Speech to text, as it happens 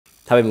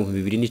habaye mu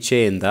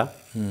 2009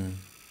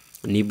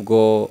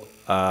 nibwo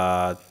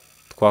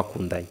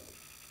twakundanye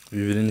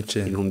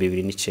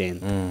 2009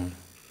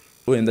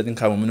 wenda ni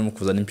nkabo muri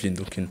mukuza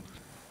n'impinduka ino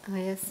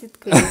aya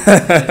sitwe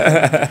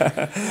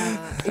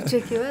icyo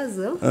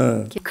kibazo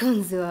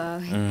kikunze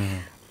wawe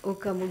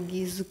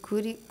ukamubwiza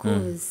ukuri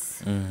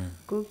kose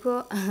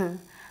kuko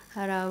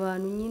hari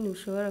abantu nyine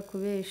ushobora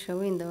kubesha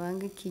wenda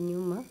banga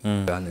ikinyuma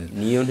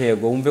niyo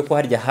ntego wumve ko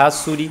harya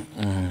hasi uri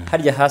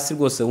harya hasi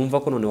rwose wumva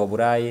ko none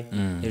waburaye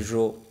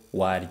ejo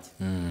warya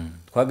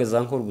twageze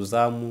aho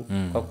ubuzamu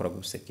twakoraga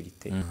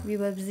ubusekirite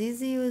biba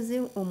byiza iyo uzi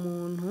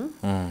umuntu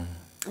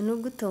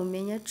nubwo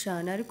utamenya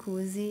cyane ariko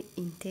uzi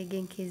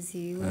intege nke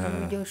ziwe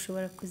n'uburyo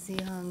ushobora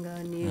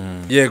kuzihanganira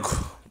yego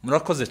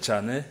murakoze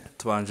cyane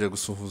tubanje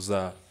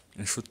gusuhuza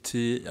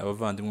inshuti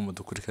abavandimwe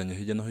mudukurikiranye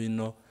hirya no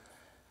hino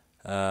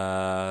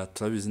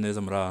turabizi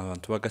neza muri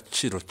abantu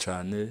b'agaciro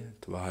cyane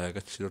tubahaye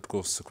agaciro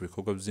rwose ku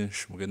bikorwa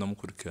byinshi mugenda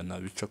mukurikirana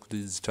bica kuri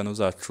izi channel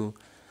zacu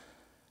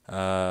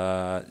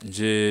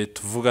nje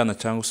tuvugana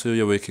cyangwa se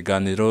uyoboye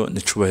ikiganiro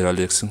ni Cubahiro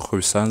Alex nkuko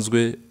bisanzwe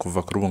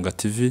kuva kuri Bunga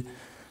TV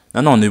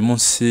nanone uyu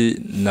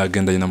munsi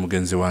nagendanye na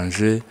mugenzi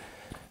wanje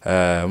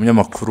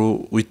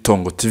umunyamakuru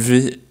w'Itongo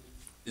TV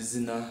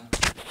izina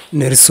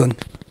Nelson.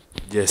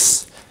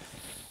 Yes.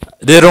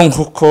 Rero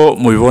nkuko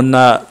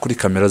mubibona kuri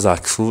kamera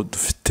zacu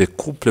dufite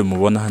couple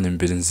mubona hano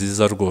imbere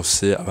nziza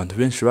rwose abantu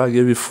benshi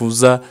bagiye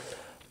bifuza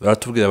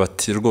baratubwira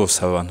bati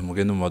rwose abantu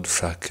mugende mu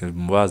badushake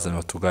mubazane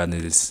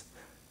batuganirize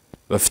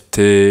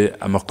bafite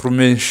amakuru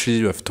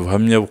menshi bafite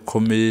ubuhamya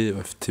bukomeye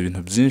bafite ibintu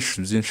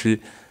byinshi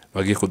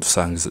bagiye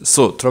kudusangiza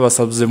so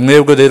turabasabye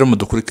mwebwe rero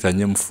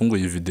mudukurikiranye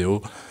mufunguye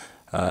video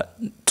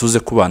tuze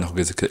kubana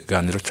kugeza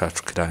ikiganiro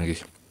cacu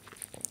kirangiye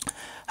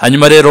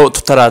hanyuma rero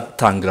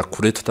tutaratangira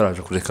kure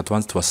tutaraje kureka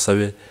tubanze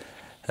tubasabe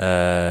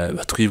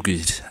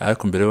batwibwire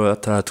ariko mbere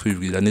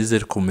bataratwibwira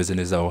nizere ko umeze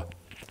neza wa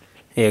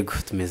yego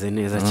tumeze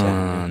neza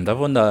cyane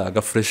ndabona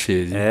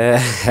agafresheri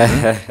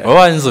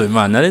wabaye inzobe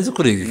man areze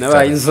kurega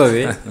nabaye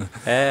inzobe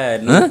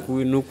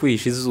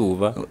nukwisha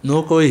izuba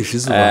nuko wisha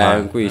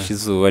izuba kwisha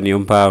izuba niyo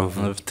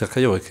mpamvu afite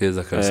akayoba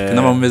keza kabisa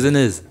kinama mumeze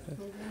neza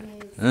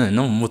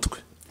no mu mutwe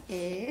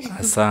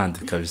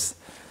asante kabisa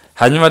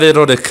hanyuma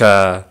rero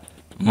reka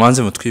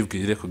mwanze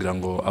mutwibwire kugira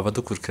ngo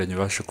abadukurikiranye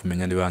bashe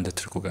kumenya ni bande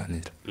turi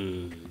kuganira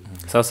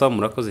sasa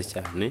murakoze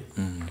cyane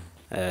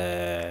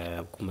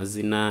ku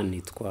mazina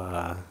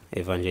nitwa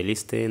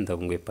Evangeliste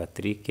Ndabungwe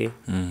Patrick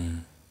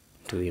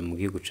tuye mu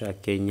gihugu ca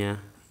Kenya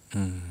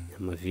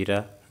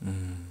Nyamavira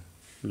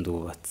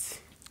ndubatse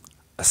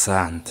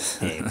asante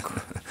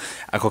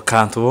ako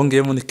kantu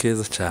bongeyemo ni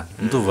keza cyane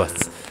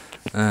ndubatse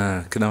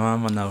kina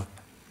mama nawe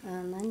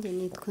nanjye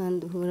nitwa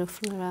Nduhura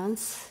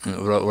Florence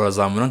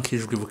urazamura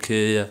nk'ijwi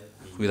bukeya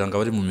kugira ngo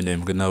abari mu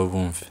minembwe nabo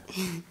bumve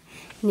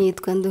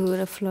nitwa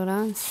Nduhura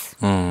Florence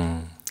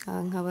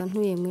nkaba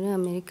ntuye muri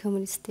Amerika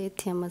muri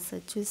state ya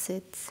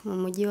Massachusetts mu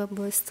mujyi wa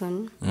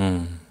Boston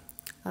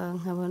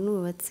nkaba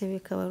nubatse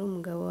bikaba ari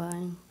umugabo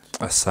wanjye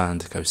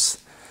asante kabisa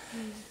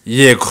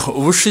yego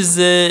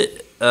ubushize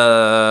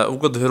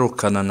ubwo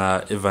duherukana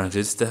na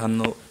Evangeliste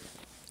hano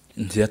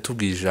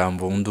ntiyatubwiye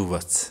ijambo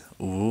ndubatse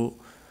ubu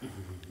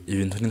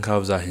ibintu ni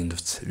nk'aho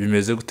byahindutse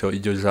bimeze gute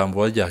iryo jambo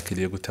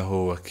waryakiriye gute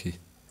aho wakiye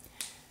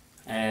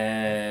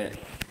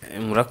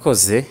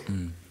murakoze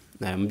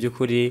mu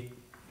by'ukuri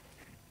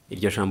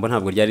iryo jambo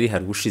ntabwo ryari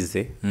rihari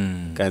gushize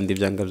kandi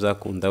byanga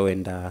byakunda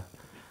wenda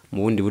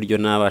mu bundi buryo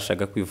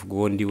nabashaga kwivuga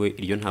ubundi we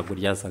iryo ntabwo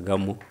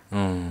ryazagamo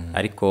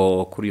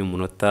ariko kuri uyu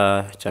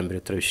munota cyambere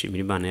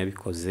turabishimira Imana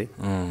yabikoze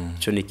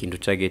cyo ni ikintu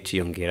cyagiye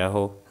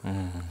ciyongeraho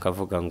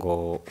kavuga ngo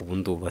ubu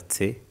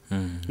ndubatse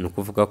no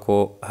kuvuga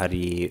ko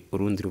hari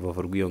urundi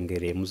rubavu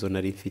rwiyongereye muzo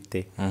nari mfite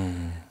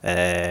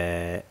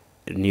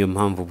niyo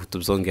mpamvu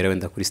butuzongera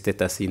wenda kuri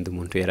status yindi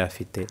umuntu yari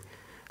afite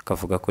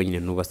kavuga ko nyine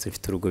nubatse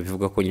mfite urugo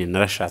bivuga ko nyine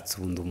narashatse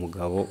ubundi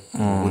umugabo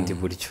ubundi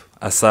buryo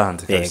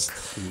asante kabisa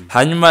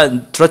hanyuma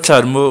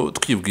turacarimo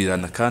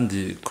twibwirana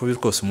kandi ko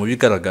birkose mu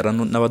bigaragara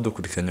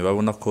n'abadukurikiranye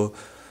babona ko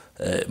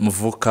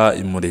muvuka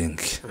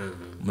imurenge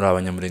muri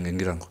abanyamurenge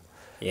ngira ngo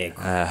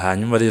yego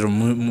hanyuma rero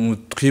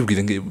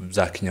twibwire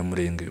bya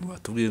kinyamurenge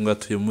batubwiye ngo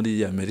atuye muri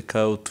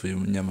Amerika utuye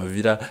mu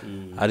Nyamavira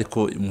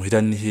ariko imuhira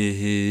ni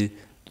hehe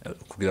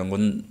kugira ngo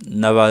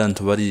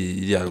n'abantu bari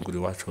iri haruguru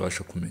iwacu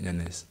bashe kumenya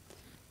neza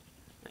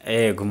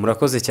yego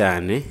murakoze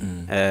cyane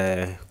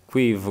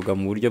kwivuga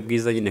mu buryo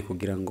bwiza nyine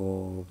kugira ngo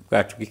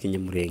bwacu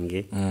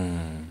bw'ikinyamurenge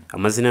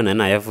amazina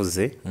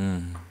nayavuze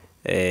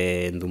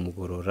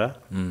ndumugorora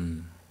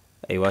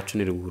iwacu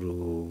ni ruguru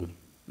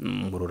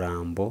mu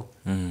Rurambo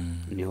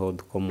niho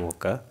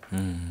dukomoka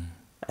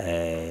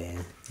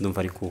ndumva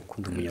ari kuko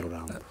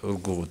ndumunyaruramba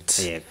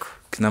urwute yego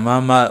kina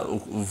mama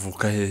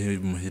uvuka hehe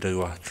muhira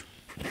iwacu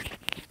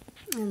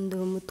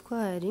ndo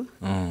umutwari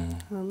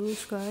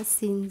bamwishwa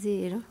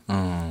basinzira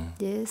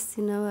yes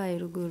nabaye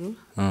ruguru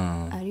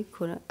ariko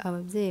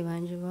ababyeyi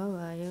banje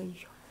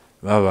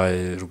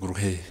babaye ruguru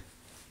hehe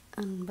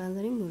mbanza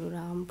ari mu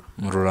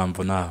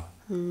Rurambo nawe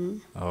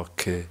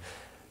okay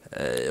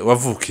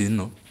wavukiye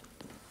no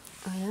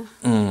aya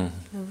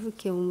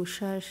navukiye mu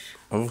mushasha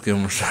wavukiye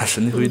mu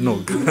mushasha niho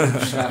inoga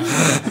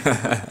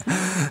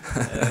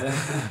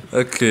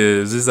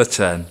okay ziza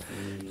cyane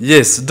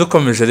yes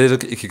dukomeje rero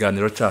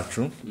ikiganiro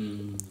cyacu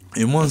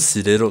uyu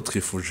munsi rero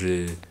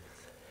twifuje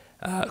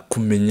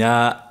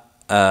kumenya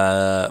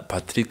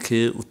Patrick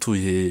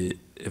utuye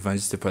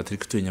Evangeliste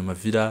Patrick utuye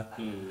Nyamavira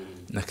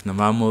na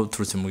kinamamo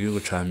turutse mu gihugu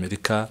cya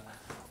Amerika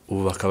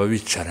ubu bakaba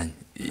bicaranye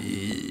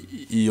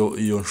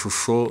iyo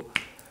nshusho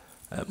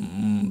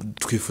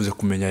twifuze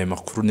kumenya ayo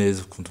makuru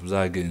neza ukuntu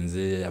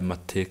byagenze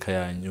amateka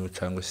yanyu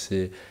cyangwa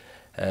se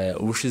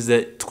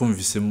ubushize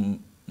twumvise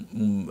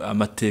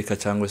amateka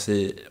cyangwa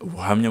se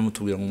ubuhamya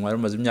mutubwira ngo mwari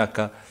maze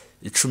imyaka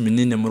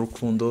 14 mu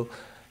rukundo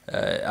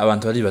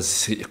abantu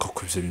baribaza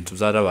koko ibyo bintu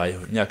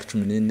byarabayeho imyaka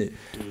 14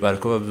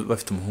 bariko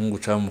bafite umuhungu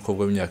cyangwa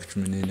umukobwa w'imyaka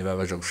 14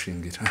 babaje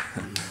gushingira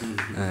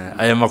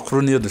aya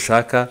makuru niyo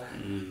dushaka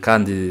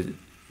kandi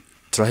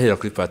turahera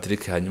kuri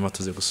Patrick hanyuma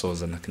tuze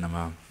gusoza na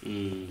kinamama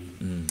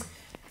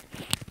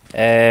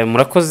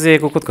murakoze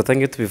kuko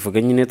twatangiye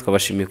tubivuga nyine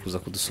twabashimiye kuza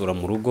kudusura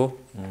mu rugo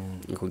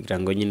kugira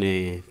ngo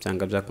nyine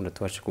byanga byakunda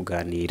tubashe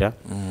kuganira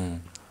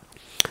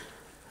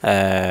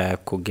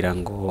kugira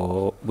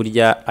ngo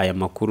burya aya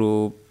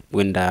makuru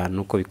wenda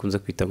nuko bikunze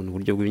kwita mu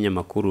buryo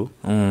bw'ibinyamakuru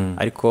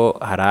ariko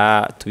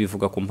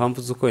tubivuga ku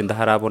mpamvu z'uko wenda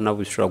harabona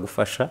bishobora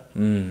gufasha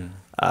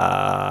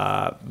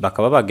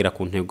bakaba bagira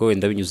ku ntego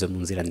wenda binyuze mu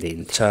nzira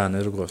ndende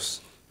cyane rwose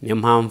niyo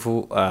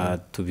mpamvu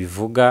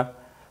tubivuga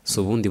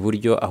so ubundi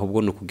buryo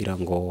ahubwo no kugira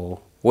ngo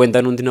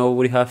wenda nundi nawo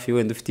buri hafi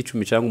wenda ufite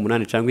 10 cyangwa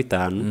 8 cyangwa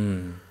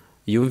 5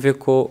 yumve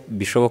ko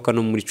bishoboka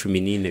no muri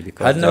 14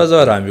 bikaba hari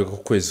n'abazarambiwe ku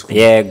kwezi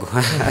kumwe yego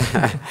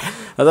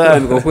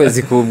azarambiwe ku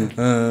kwezi kumwe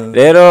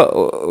rero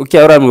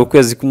ukiyarambiwe ku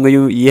kwezi kumwe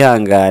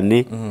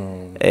yihangane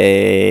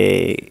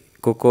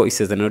kuko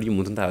isezerano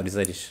ry'umuntu ntaho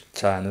rizarisha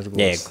cyane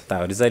rwose yego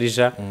ntaho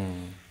rizarisha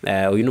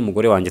uyu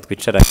n'umugore wanjye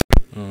twicara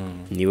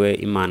niwe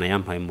Imana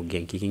yampaye mu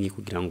gihe nk'iki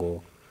kugira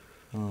ngo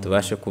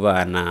tubashe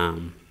kubana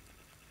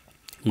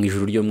mu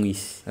ijuru ryo mu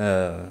isi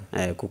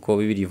kuko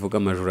Bibiliya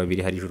ivuga amajuru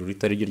abiri hari ijuru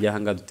rito ryo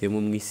ryahanga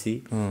duteyemo mu isi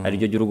ari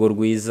ryo ry'urugo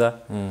rwiza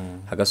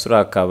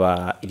hagasura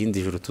hakaba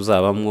irindi juru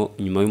tuzabamwo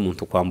nyuma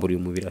y'umuntu kwambura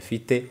uyu mubiri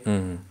afite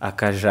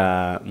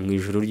akaja mu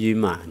ijuru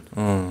ry'Imana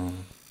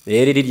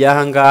rero iri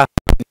ryahanga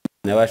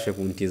nabashe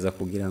kuntiza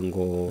kugira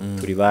ngo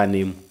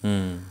turibanemo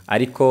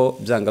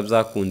ariko byanga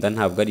byakunda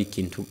ntabwo ari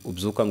ikintu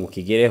ubyuka ngo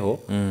kigereho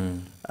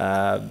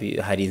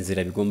hari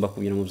inzira bigomba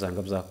kugira ngo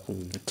byanga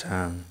byakunda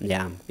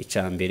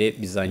icambere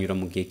bizanyura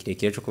mu gihe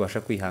kirekire cyo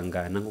kubasha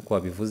kwihangana nkuko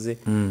wabivuze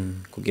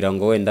kugira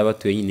ngo wenda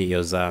batuye nyine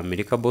yo za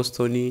Amerika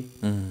Boston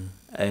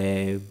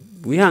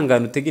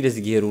wihangana utegereza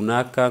igihe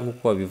runaka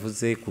nkuko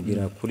wabivuze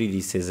kugira kuri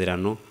iri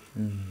sezerano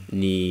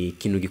ni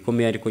ikintu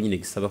gikomeye ariko nyine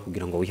gisaba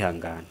kugira ngo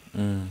wihangane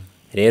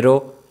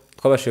rero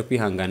twabashije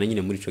kwihangana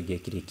nyine muri ico gihe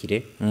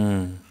kirekire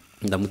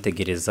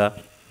ndamutegereza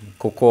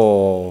kuko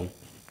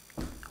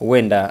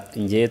wenda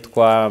ngiye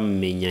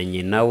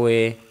twamenyanye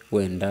nawe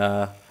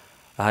wenda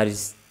ahari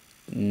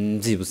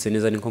nzibutse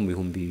neza niko mu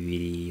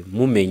 2000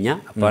 mumenya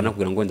apana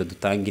kugira ngo wenda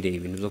dutangire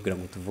ibintu byo kugira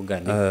ngo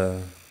tuvugane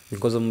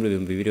niko zo muri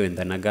 2000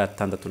 wenda na 6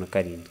 na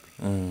 7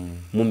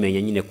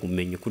 mumenya nyine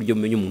kumenya kuryo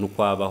umenya umuntu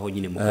kwabaho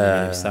nyine mu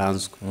kanwa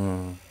bisanzwe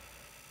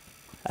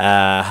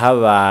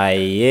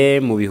habaye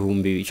mu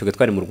bihumbi icyo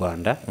twari mu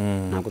Rwanda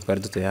ntabwo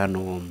twari dutuye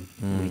hano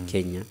muri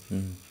Kenya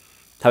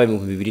habaye mu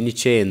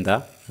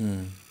 2009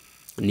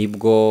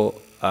 nibwo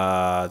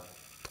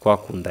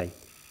twakundanye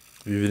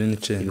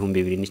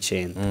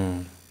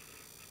 2009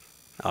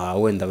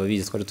 wenda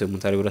babizi twari dutuye mu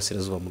ntara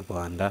y'Uburasirazuba mu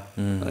Rwanda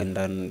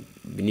wenda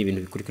ni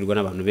ibintu bikurikirwa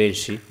n'abantu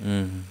benshi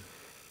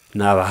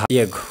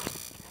yego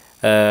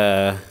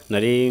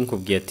nari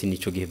nkubwiye ati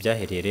nico gihe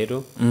byahereye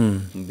rero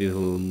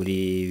muri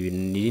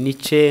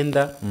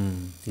 2009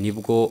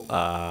 nibwo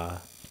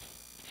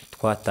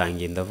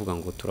twatangiye ndavuga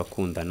ngo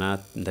turakundana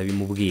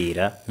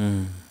ndabimubwira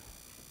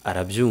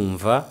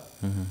arabyumva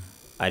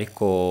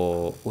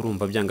ariko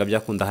urumva byanga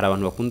byakunda hari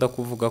abantu bakunda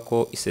kuvuga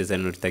ko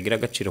isezerano ritagira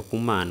agaciro ku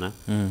Mana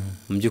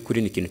mu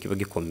by'ukuri ni ikintu kiba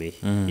gikomeye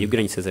iyo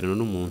ugiranye isezerano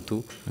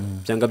n'umuntu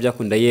byanga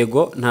byakunda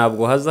yego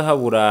ntabwo haza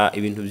habura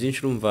ibintu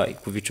byinshi urumva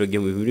kuva ico gihe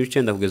mu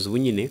 2009 kugeza ubu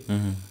nyine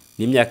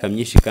n'imyaka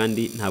myinshi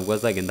kandi ntabwo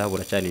hazagenda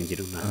habura challenge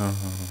runaka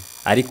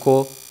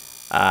ariko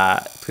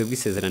twebwe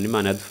isezerano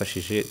Imana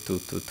yadufashije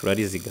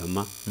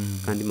turarizigama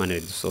kandi Imana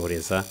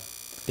iridusohoreza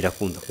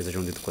birakunda kugeza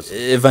ejo ndi dukoze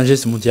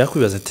Evangeliste mu gihe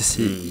yakwibaza ati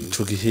se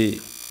ico gihe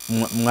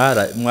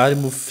mwari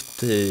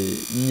mufite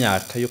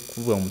imyaka yo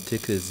kuvuga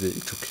mutekereze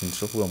ico kintu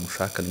cyo kuvuga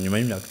mushaka nyuma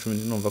y'imyaka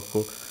 10 numva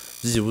ko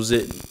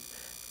zibuze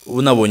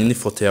unabonye ni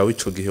foto yawe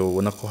ico gihe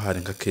ubona ko hari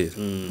nka kera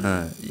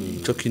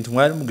ico kintu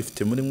mwari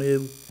mugifite muri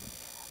mwebwe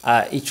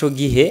ico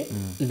gihe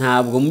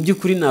ntabwo mu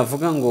by'ukuri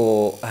navuga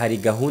ngo hari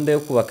gahunda yo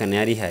kubakana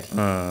yari hari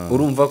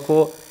urumva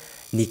ko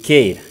ni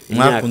kera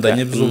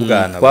mwakundanye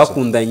by'ubwana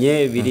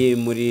twakundanye biri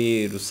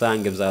muri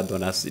rusange bya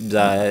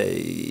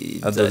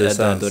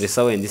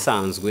adolescence wenda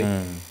isanzwe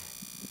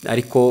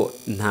ariko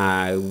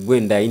nta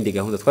wenda yindi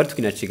gahunda twari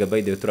tukinaciga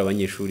by the way turi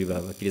abanyeshuri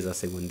bakiri za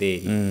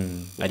secondaire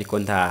ariko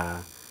nta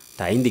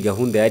nta yindi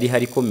gahunda yari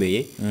hari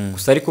ikomeye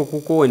gusa ariko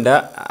kuko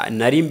wenda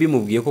nari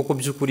mbimubwiye koko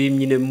by'ukuri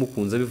nyine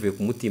mukunze bivuye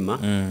ku mutima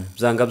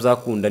byanga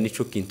byakunda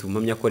nico kintu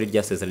mpamya ko ari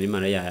ryasezerano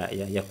Imana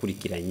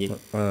yakurikiranye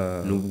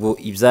nubwo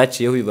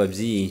ibyaciyeho biba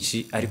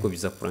byinshi ariko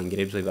biza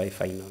kurangira ibyo bibaye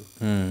final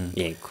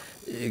yego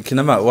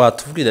kinama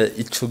watubwira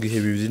ico gihe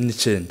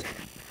 2009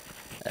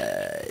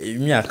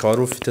 imyaka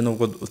wari ufite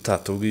nubwo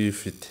utatubwiye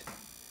ufite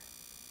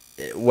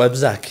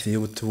wabyakiriye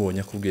utubonye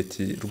akubwiye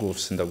ati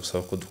rwose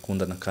ndagusaba ko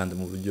dukundana kandi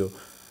mu buryo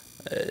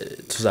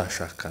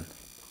tuzashakana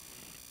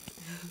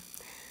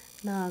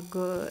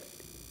ntago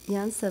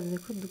yansabye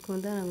ko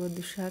dukundana ngo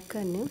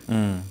dushakane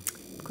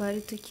twari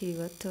tukiri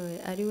batoya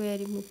ari we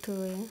yari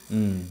mutoya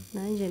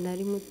nanjye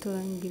nari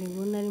mutoya ngira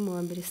ngo nari mu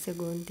wa mbere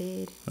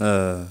segonderi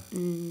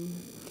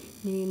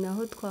ni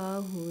naho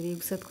twahuriye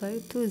gusa twari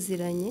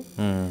tuziranye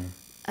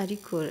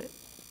ariko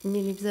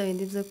nyine bya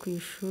bindi byo ku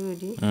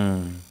ishuri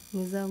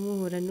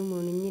muzamuhura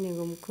n'umuntu nyine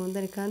ngo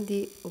mukundane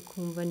kandi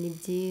ukumva ni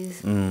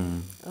byiza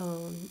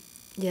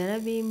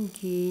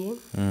yarabimbwiye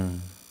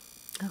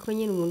ako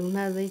nyine umuntu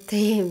ntaza ahita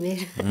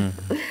yemera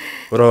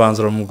urabanza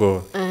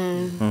uramugora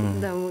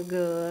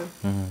ndamugora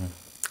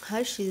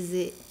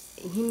hashize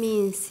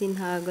nk'iminsi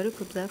ntabwo ariko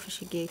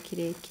byafashe igihe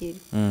kirekire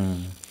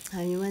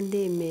hanyuma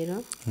ndemera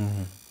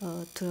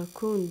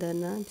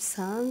turakundana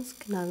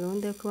bisanzwe nta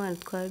gahunda yo kubana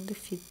twari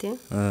dufite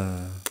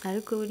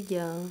ariko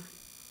burya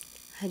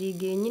hari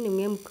igihe nyine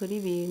mwe mukora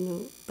ibintu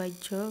by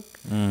joke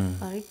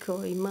ariko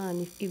Imana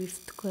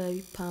ibifite uko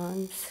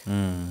yabipanze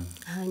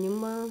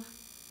hanyuma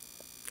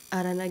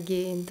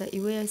aranagenda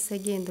iwe yahise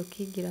agenda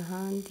kwigira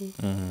ahandi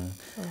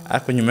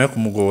ariko nyuma yo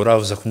kumugora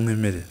uza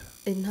kumwemerera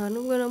nta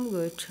nubwo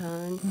namugoye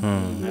cyane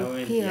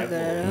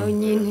kwihagararaho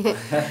nyine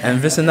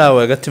mbese nawe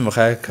agatima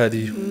kari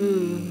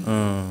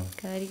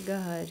kari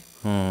gahari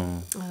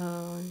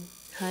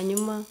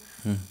hanyuma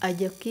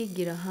ajya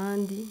kwigira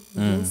ahandi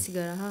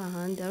nsigara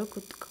hahandi ariko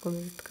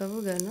tugakomeza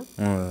tukavugana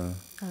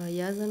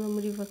yaza no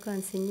muri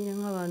vakansi nyine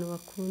nk'abantu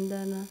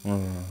bakundana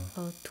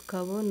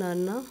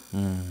tukabonana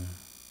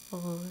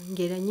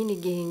ngera nyine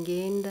igihe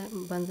ngenda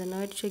mbanza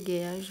nawe igihe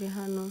yaje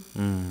hano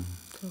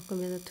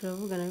turakomeza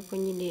turavugana ariko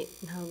nyine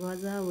ntabwo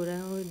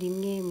hazahaburaho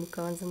rimwe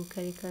mukabanza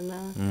mukarekana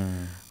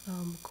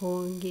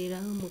mukongera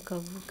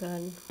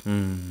mukavugana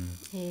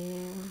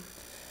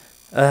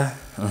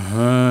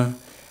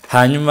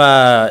hanyuma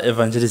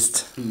evangeliste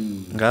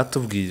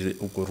ngatubwire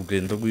ubwo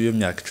rugendo rw'iyo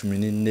myaka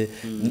 14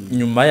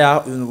 nyuma ya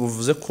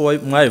uvuze ko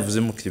mwayivuze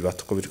mukiri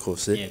bato ko biri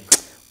kose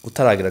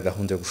utaragira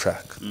gahunda yo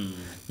gushaka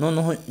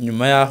noneho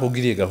nyuma yaho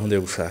ugiriye gahunda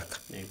yo gushaka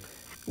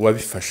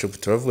wabifashe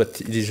turavuga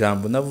ati iri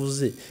jambo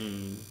navuze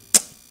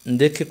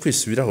ndeke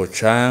kwisubiraho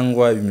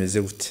cyangwa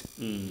bimeze gute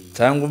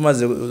cyangwa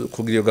umaze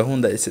kugira iyo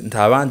gahunda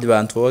nta bandi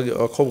bantu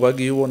bakobwa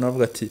bagiye ubona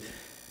bavuga ati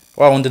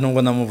wa wundi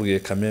nubwo namubwiye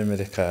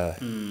kamemere ka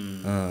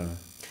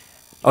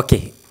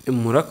okay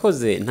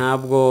murakoze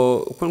ntabwo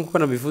uko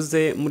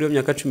nabivuze muri iyo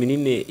myaka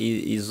 14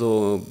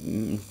 izo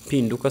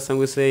mpinduka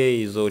sangwe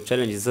se izo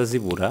challenges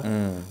zazibura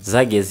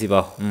zagiye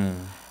zibaho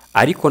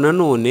ariko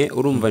nanone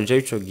urumva nje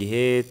ico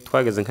gihe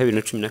twageze nka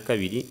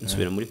 2012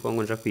 nsubira muri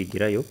Kongo nja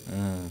kwigirayo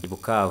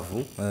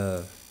ibukavu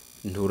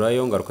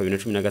nturayo ngaruka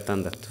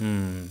 2016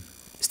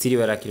 stili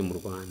barakiri mu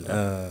Rwanda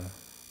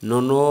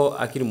nono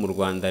akiri mu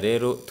Rwanda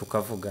rero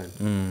tukavugana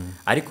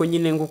ariko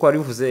nyine nguko ari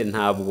bivuze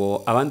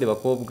ntabwo abandi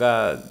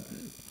bakobwa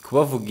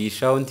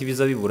kubavugisha onti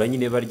biza bibura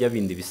nyine barya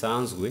bindi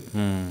bisanzwe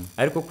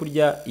ariko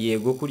kurya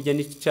yego kurya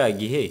ni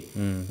cagihe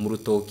mu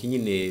rutoki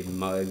nyine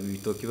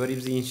bitoki bari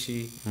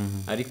byinshi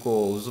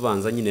ariko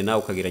uzubanza nyine nawe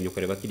ukageranya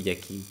ukareba kirya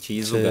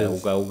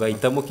kizuga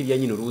ugahitamo kirya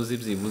nyine uruzi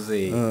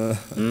byibuze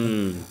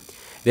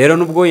rero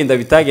nubwo yenda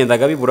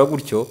bitagendaga bibura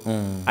gutyo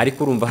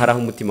ariko urumva haraho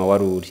umutima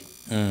waruri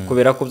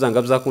kubera ko byanga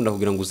byakunda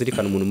kugira ngo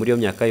uzirikane umuntu muri iyo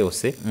myaka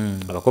yose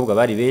abakobwa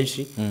bari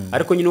benshi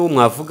ariko nyine uwo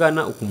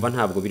mwavugana ukumva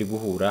ntabwo biri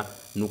guhura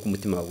nuko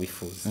umutima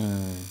wifuza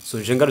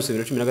so je ngaruse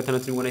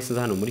 2016 nibwo nahise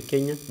hano muri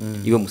Kenya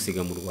iwe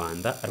musiga mu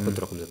Rwanda ariko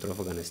turakomeza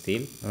turavugana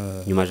still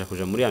nyuma aje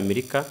kuja muri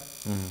Amerika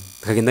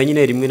tukagenda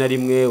nyine rimwe na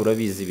rimwe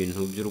urabizi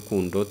ibintu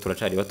by'urukundo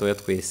turacari batoya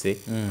twese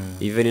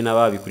even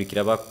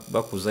n'ababikurikira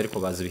bakuza ariko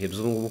bazi ibihe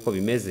by'ubungu uko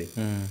bimeze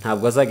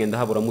ntabwo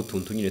azagenda habura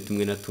mutuntu nyine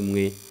tumwe na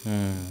tumwe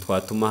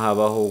twatuma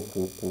habaho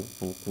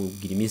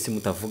kugira iminsi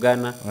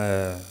mutavugana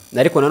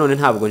ariko nanone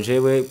ntabwo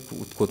njewe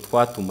utwo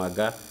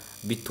twatumaga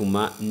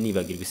bituma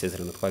nibagira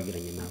ibisezerano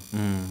twagiranye nabo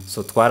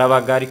so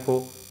twarabaga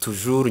ariko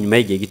toujours nyuma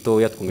y'igihe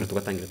gitoya twongera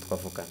tugatangira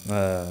tukavugana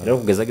rero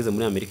kugeza ageze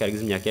muri Amerika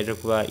yagize imyaka yaje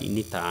kuba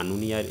 5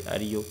 ni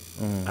ariyo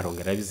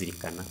arongera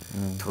bizirikana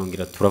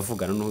turongera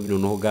turavugana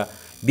noneho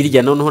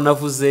birya noneho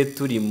navuze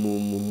turi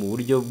mu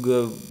buryo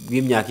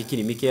bw'imyaka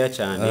ikiri mikeya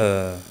cyane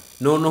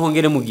noneho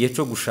ngere mu gihe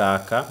cyo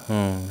gushaka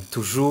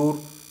toujours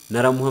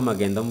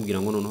naramuhamagaye ndamubwira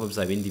ngo noneho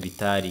bya bindi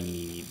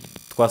bitari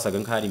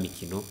twasaga nk'ari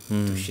imikino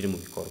dushire mu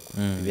bikorwa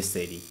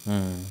bibeseri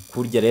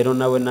kurya rero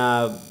nawe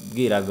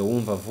nabwiraga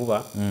wumva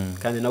vuba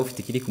kandi nawe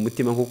ufite ikiri ku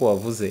mutima nkuko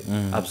wavuze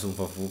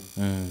abyumva vuba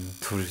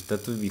turita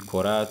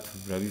tubikora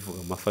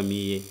turabivuga mu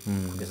famiye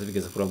kugeza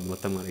bigeze kuri mu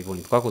munota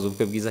mwaribonye twakoze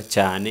ubukwe bwiza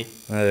cyane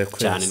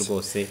cyane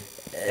rwose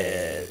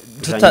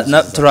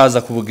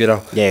turaza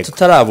kubugeraho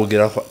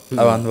tutarabugeraho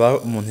abantu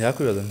umuntu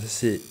yakwibaza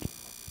ndetse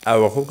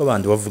abakobwa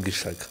bandi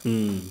bavugishaga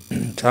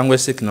cyangwa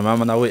se kina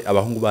mama nawe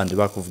abahungu bandi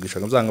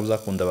bakuvugishaga byanga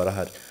byakunda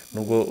barahari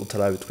nubwo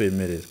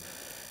utarabitwemerera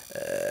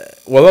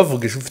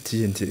wabavugisha ufite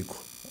intego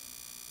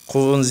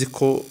ko nzi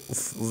ko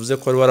uvuze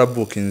ko ari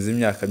warabukinze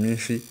imyaka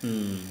myinshi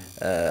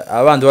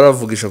abandi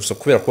baravugisha gusa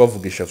kubera ko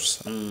bavugisha gusa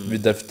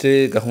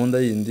bidafite gahunda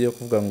yindi yo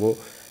kuvuga ngo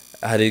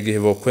hari igihe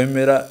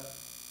bokwemera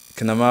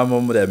kina mama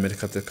muri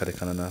Amerika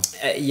tekarekana nawe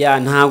ya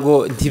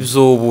ntago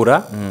ntibzobura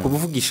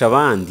kuvugisha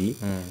abandi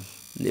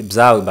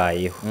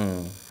byabayeho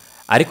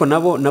ariko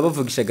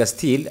nabavugishaga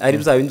still ari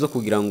bya bindi zo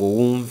kugira ngo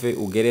wumve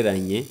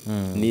ugereranye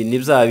ni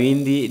bya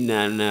bindi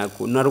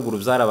na ruguru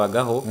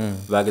byarabagaho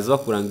bageze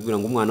bakuranga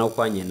ngo umwana wo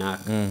kwanye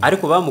naka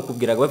ariko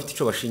bamukubwiraga bafite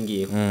ico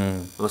bashingiyeho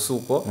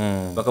amasuko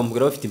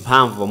bakamubwira bafite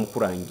impamvu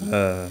bamukurangiye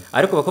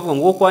ariko bakavuga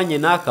ngo wo kwanye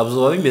naka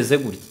bzoba bimeze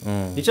gutya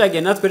nicagiye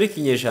natwe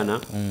rikinyejana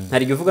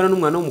ntari givugana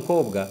n'umwana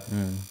w'umukobwa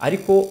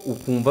ariko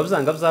ukumva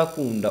byanga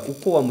byakunda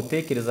uko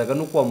wamutekerezaga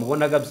nuko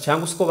wamubonaga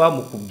cyangwa uko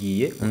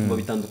bamukubwiye ukumva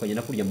bitandukanye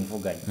na kurya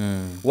muvuganye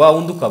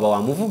wundi ukaba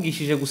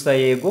wamuvugishije gusa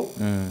yego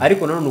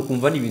ariko nanone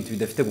ukumva ni ibintu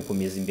bidafite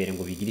gukomeza imbere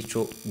ngo bigire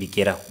ico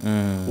bigeraho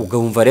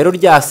ugumva rero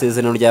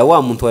ryasezerano rya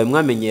wa muntu wawe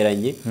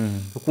mwamenyeranye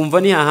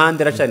ukumva ni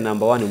hahandi racari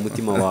number 1 mu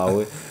mutima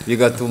wawe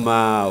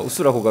bigatuma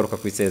usura kugaruka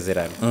ku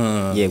isezerano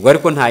yego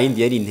ariko nta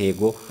yindi yari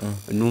intego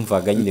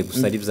numvaga nyine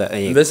gusa ari bya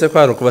mbese ko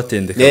ari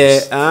kubatendeka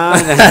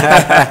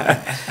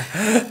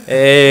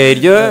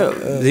ryo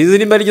zizi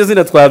nimba ryo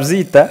zina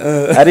twabyita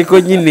ariko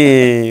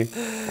nyine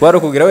kwaro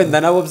kugira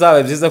wenda nabo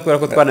byabaye byiza kubera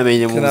ko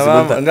twanamenye mu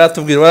buzima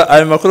ngatubwira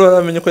ayo makuru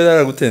baramenye ko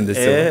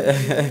yaragutendetse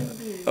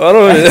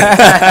warobe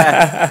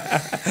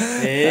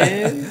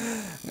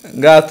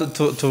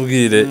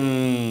tubwire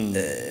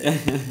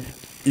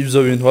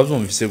ibyo bintu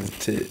wabyumvise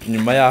gute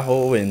nyuma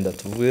yaho wenda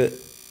tuvuge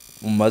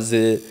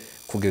umaze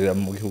kugerera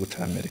mu gihugu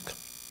cya Amerika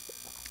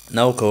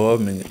nawe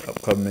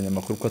ukamenya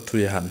amakuru ko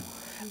atuye hano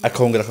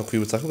akongera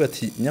akakwibutsa avuga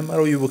ati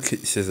nyamara uyubuke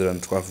isezerano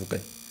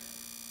twavuganye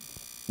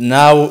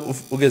nawe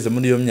ugeze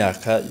muri iyo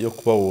myaka yo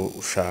kuba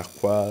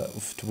ushakwa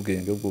ufite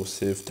ubwenge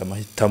bwose ufite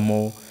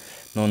amahitamo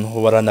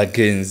noneho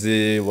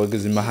baranagenze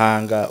wageze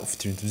imahanga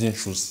ufite ibintu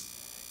byinshi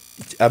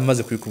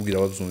amaze kubikubwira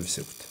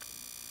wabyumvise gute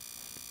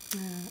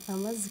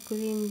amaze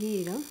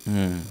kubimbwira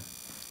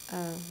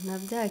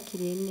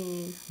nabyakiriye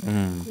neza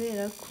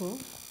kubera ko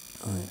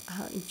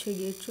icyo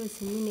gihe cyose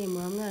nyine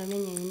muba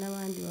mwaramenyanye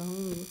n'abandi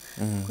bahungu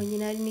ko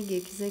nyine hari n'igihe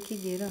kiza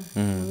kigera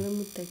mube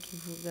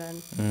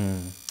mutakivugana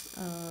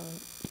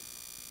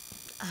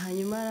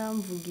hanyuma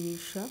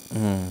aramvugisha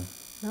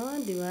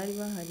n'abandi bari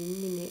bahari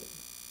nyine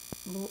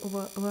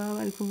baba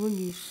bari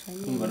kuvugisha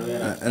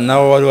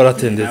nawe wari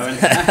waratendetse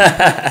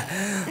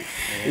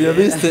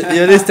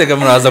iyo liste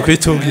muraza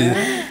kwitubwira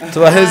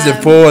tubaheze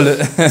Paul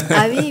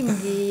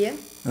abimbwiye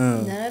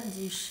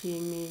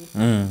narabyishimiye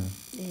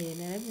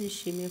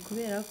narabyishimiye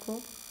kubera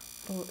ko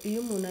iyo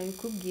umuntu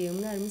abikubwiye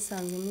mwari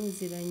musanzwe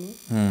muziranye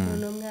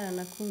noneho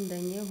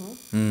mwaranakundanyeho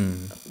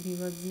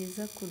biba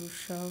byiza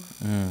kurushaho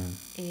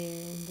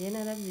njye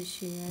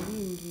narabyishimiye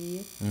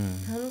abimbwiye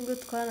nta nubwo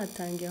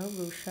twanatangiye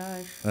ahubwo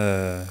rushaje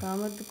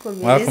twaba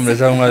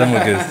mwakomeje aho mwari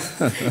mugeze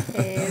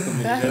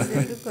twahise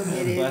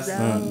dukomereza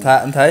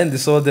nta yindi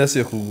soda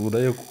yasuye kugura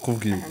yo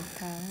kukubwira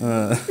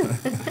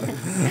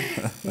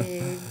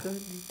yego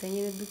duhita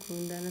nyine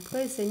dukundana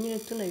twahise nyine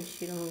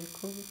tunabishyira mu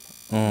bikorwa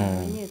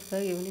nyine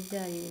twagiye muri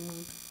bya bintu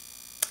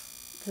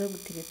byo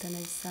guteretana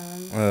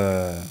bisanzwe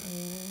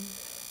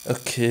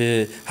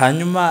okay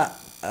hanyuma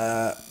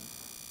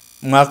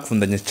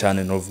mwakundanye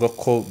cyane novuga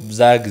ko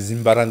byagize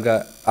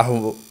imbaraga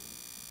aho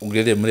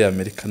ugereye muri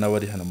Amerika nawe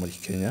ari hano muri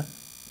Kenya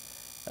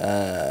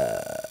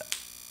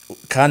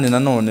kandi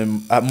nanone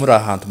muri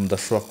ahantu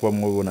mudashobora kuba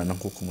mwabonana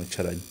nkuko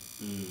mwicaranye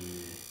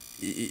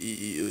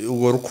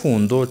ubwo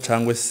rukundo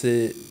cyangwa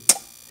se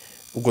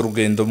ubwo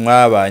rugendo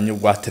mwabanye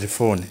rwa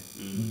telefone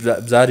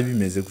byari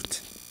bimeze gute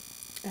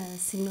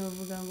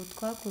sinovuga ngo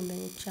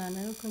twakundanye cyane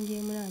ariko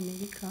ngiye muri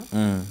Amerika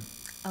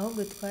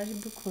ahubwo twari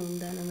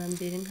dukundana na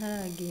mbere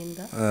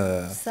ntaragenda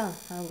gusa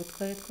ntabwo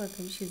twari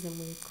twakabishize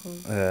mu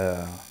bikorwa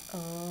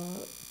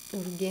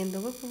urugendo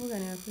rwo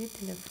kuvuganira kuri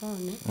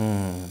telefone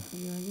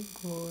biba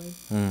bigoye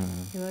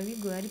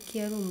ariko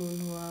iyo ari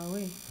umuntu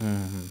wawe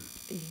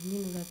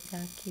nyine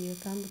urabyakira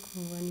kandi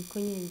ukumva niko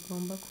nyine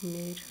bigomba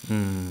kumera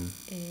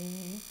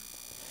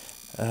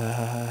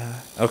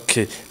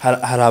okay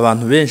hari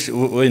abantu benshi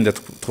wenda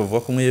tuvuga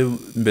ko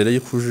mbere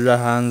yo kuja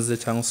hanze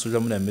cyangwa se uja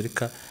muri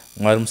Amerika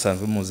mwari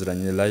musanzwe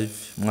muziranye live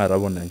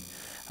mwarabonanye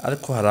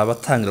ariko hari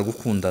abatangira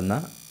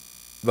gukundana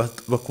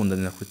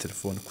bakundanira kuri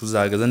telefone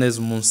kuzagaza neza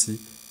umunsi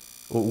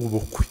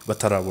ubukwe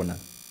batarabonana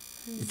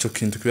ico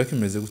kintu kiba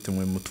kimeze gute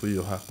mwe mutuye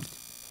hakurya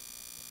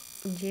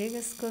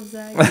njega siko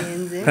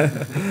byagenze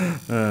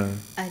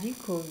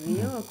ariko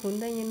iyo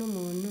bakundanye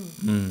n'umuntu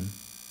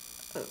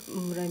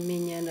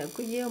muramenyana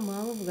kugiye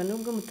muhamuvuga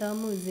nubwo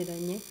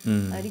mutamuziranye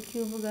ariko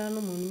iyo uvugana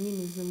n'umuntu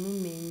nyine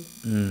uzumumenye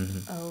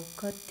aho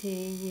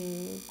kateye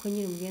ko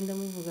nyine mugenda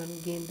muvugana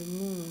ugenda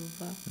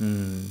mwumva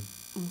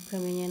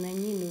mukamenyana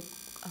nyine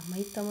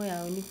amahitamo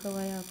yawe niko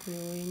aba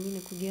yakuyoboye nyine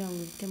kugira ngo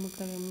uhitemo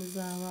kabe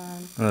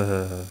muzabana.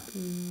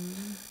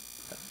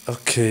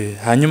 Okay,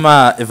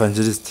 hanyuma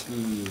evangelist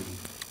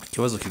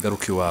ikibazo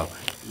kigaruka iwawe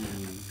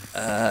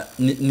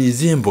ni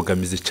izihe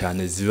mbogamizi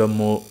cyane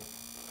zibamo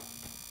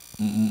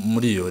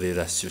muri iyo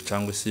relation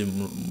cyangwa se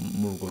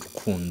muri urwo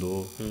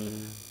rukundo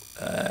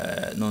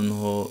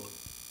noneho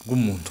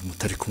rw'umuntu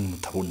mutari kumwe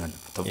mutabonana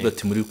utavuga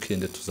ati muri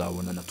weekend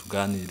tuzabonana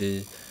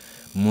tuganire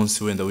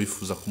umunsi wenda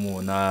wifuza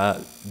kumubona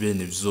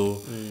bene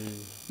byo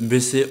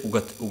mbese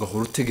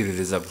ugahora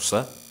utegerereza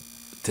gusa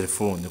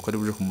telefone ko ari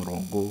buje ku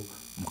murongo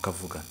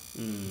mukavugana.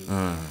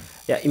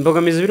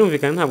 Imbogamizi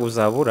birumvikana ntabwo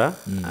uzabura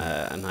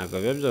ntabwo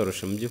biba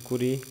byoroshe mu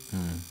by'ukuri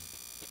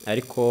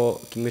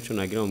ariko kimwe cyo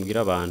nagira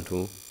mubwira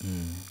abantu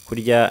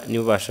kurya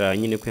niba ubasha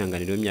nyine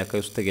kwihanganira imyaka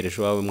yose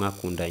utegereje wawe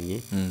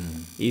mwakundanye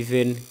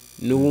even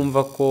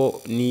nuwumva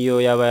ko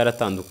niyo yaba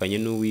yaratandukanye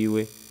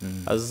n'uwiwe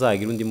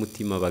azagira undi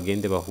mutima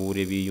bagende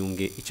bahure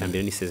biyunge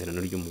icambere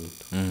n'isezerano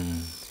ry'umuntu.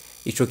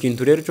 Ico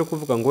kintu rero cyo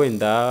kuvuga ngo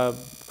wenda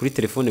kuri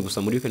telefone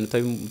gusa muri weekend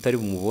utari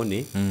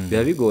bumubone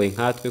biba bigoye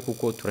nkatwe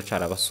kuko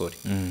turacara abasore.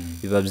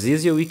 Biba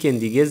byiza iyo weekend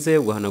igeze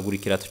ugahanagura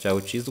ikirato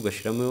cyawe ciza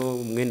ugashiramo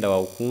umwenda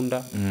wawe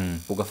ukunda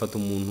ugafata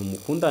umuntu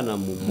mukundana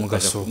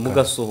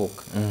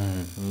mugasohoka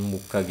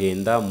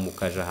mukagenda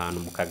mukaja ahantu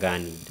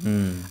mukaganira.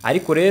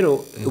 Ariko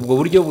rero ubwo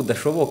buryo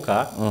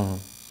budashoboka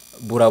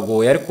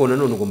buragoye ariko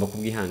nanone ugomba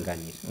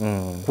kubwihanganira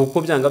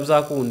kuko byanga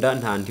byakunda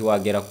nta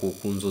ntiwagera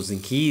ku nzozi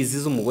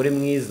nkizi z'umugore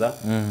mwiza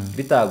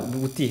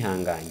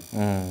bitihanganye.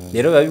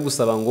 Rero biba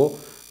bigusaba ngo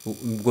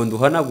ubwo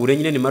nduhanagure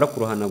nyine nimara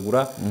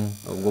kuruhanagura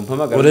ubwo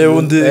mpamagara ure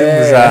undi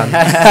mujana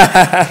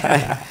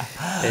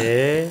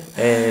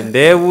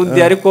ndebe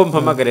undi ariko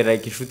mpamagarira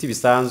ikishuti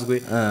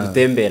bisanzwe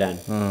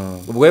dutemberane.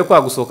 Ubwo yo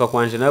kwagusohoka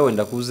kwanje nawe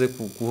ndakuze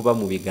kuba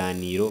mu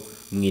biganiro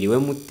mwiriwe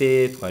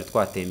mute twari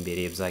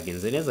twatembereye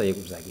byagenze neza yego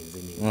byagenze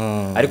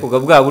neza ariko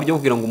bwa buryo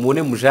kugira ngo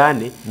umune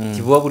mujane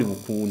kibuba buri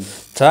bukunde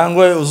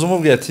cyangwa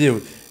uzumubwiye ati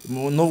yewe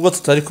nubwo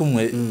tutari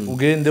kumwe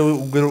ugende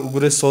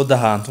ugure soda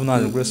hantu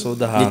nanje ugure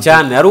soda hantu ni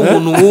cyane ari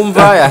umuntu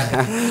wumva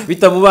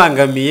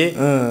bitamubangamiye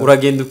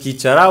uragenda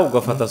ukicara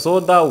ugafata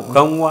soda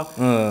ukanywa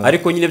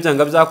ariko nyine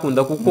byanga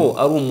byakunda kuko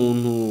ari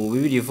umuntu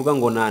bibiri ivuga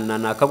ngo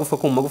nakagufa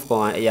ko mu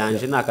magufa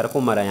yanje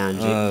nakarakomara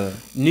yanje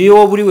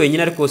niyo buri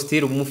wenyine ariko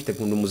still umufite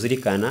kundu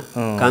muzirikana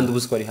kandi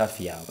ubuziko ari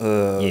hafi yawe.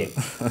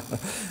 Yego.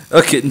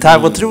 Okay,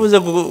 ntabwo turi buze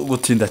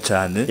gutinda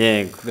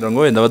cyane kugira ngo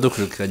wenda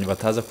badukurikiranye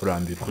bataza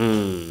kurambirwa.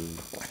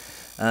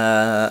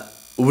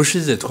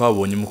 Ubushize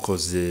twabonye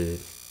mukoze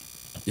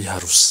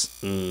iharusi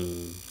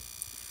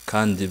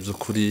kandi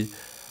by'ukuri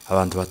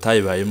abantu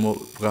batayibayemo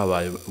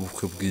bwabaye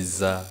ubukwe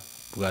bwiza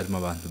bwarimo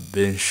abantu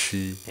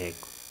benshi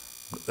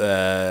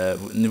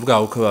ni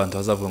bwa bukwe abantu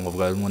bazavuga ngo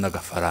bwarimo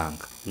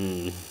n'agafaranga.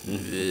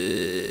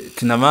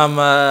 Kina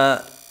mama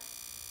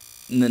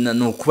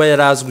no kuba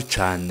yarazwi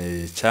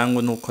cyane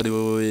cyangwa nuko ari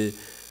wowe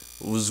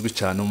uzwi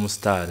cyane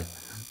umusitari.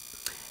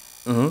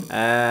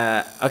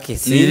 Okay,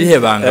 irihe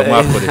banga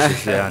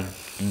mwakoresheje yani?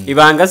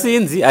 Ibanga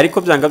sinzi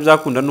ariko byanga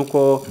byakunda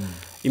nuko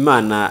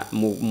Imana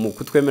mu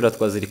kutwemera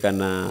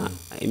twazirikana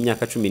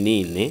imyaka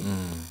 14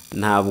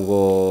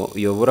 ntabwo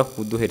yobora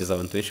kuduhereza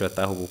abantu benshi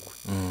bataho ubukwe.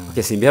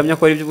 Okay, simbihamya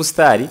ko ari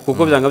by'ubustari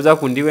kuko byanga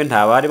byakundiwe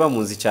ntabari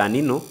bamunzi cyane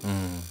ino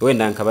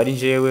wenda nkaba ari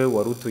njewe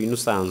warutuye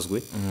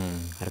inusanzwe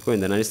ariko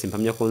wenda nari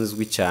simpamya ko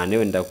nzwi cyane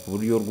wenda ku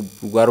buryo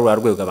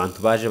rwego abantu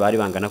baje bari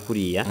bangana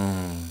kuriya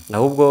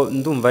ahubwo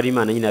ndumva ari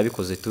Imana nyine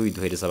yabikoze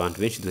tuyiduhereza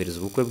abantu benshi duhereza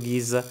ubukwe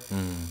bwiza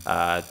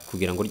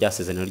kugira ngo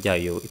ryasezerano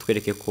ryayo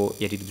itwereke ko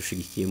yari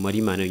dushigikiye muri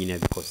Imana nyine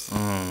yabikoze.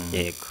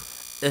 Yego.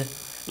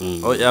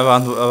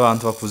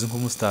 Abantu bakuze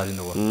nk'umusitari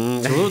no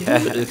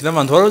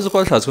abantu barazi ko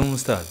bashatswe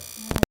nk'umusitari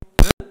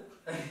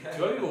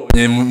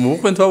mu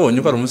bukwe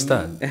twabonye ko ari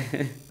umusitari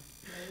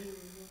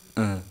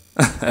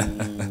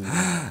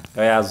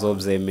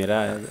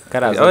yazobyemera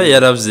karaza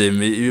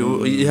yarabyemeye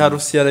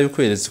iharusi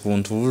yarabikweretse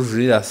kuntu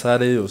ujurira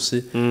sare yose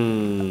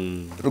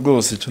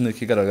rwose cyo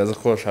nikigaragaza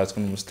ko washatswe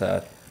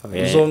n'umusitari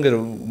uzongera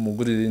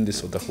umugurira indi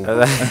soda kuko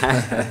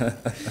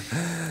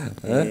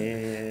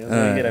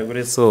uzongera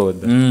gure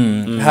soda.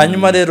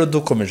 Hanyuma rero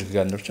dukomeje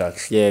ikiganiro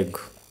cyacu. Yego.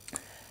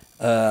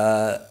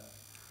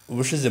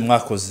 Ubushize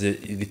mwakoze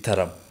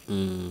igitaramo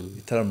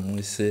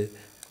mwise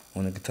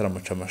mu gitaramo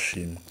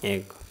c'amashimwe.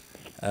 Yego.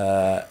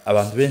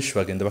 Abantu benshi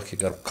bagenda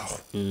bakigarukaho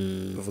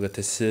bavuga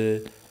ati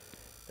se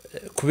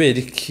kubera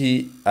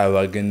iki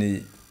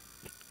abageni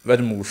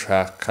bari mu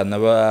gushakana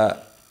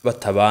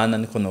batabana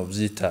niko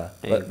nobyita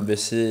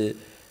mbese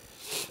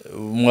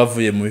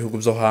mwavuye mu bihugu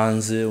byo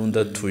hanze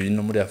undatuye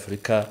no muri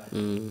Afrika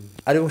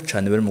aribo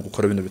cyane bari mu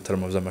gukora bino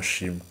bitaramo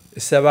by'amashimwe.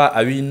 Ese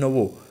abino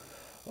bo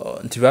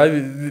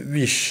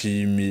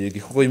ntibabishimiye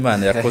igikorwa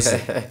Imana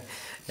yakoze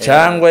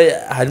cyangwa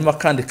harimo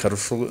kandi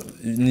karusho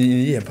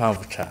niye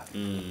mpamvu cyane?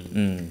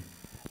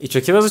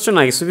 Ico kibazo cyo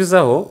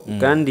nagisubizaho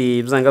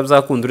kandi byanga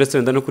byakunda uretse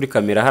wenda no kuri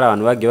kamera hari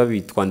abantu bagiye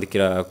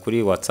babitwandikira kuri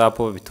WhatsApp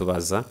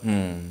bitubaza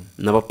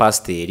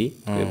n'abapasteri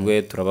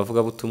twebwe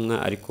turabavuga butumwa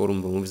ariko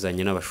urumva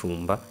mubizanye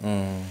n'abashumba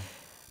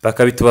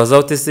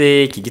bakabitubazaho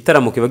tese iki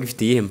gitaramo kiba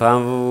gifite iyihe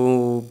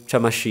mpamvu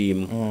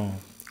c'amashimwe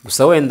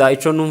gusa wenda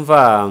ico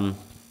numva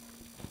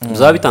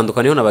bizaba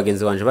bitandukaniyeho na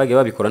bagenzi banje bagiye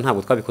babikora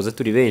ntabwo twabikoze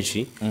turi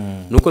benshi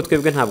nuko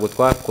twebwe ntabwo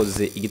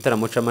twakoze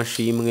igitaramo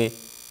c'amashimwe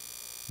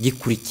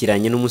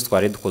gikurikiranye n'umunsi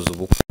twari dukoze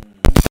ubukwe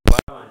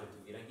twabanje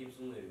tugira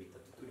nk'ibyumweru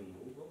bitatu turi mu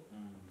rugo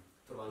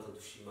tubanza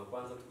dushima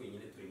kwanza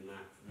twenyine turi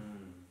mwacu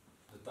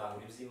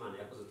dutahura iby'Imana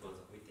yakoze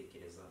tubanza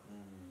kubitekereza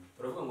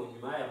turavuga ngo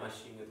nyuma y'aya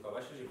mashimwe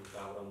twabashije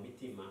gutahura mu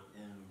mitima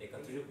reka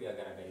tuje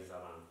kuyagaragariza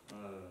abantu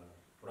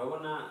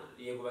urabona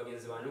yego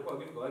bagenzi banje ko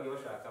bagiye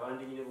bashaka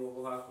abandi nyine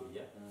bo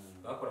hakurya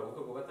bakora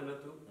ubukwe ku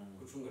gatandatu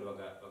ku cyumweru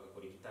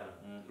bagakora igitaramo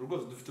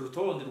rwose dufite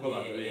urutonde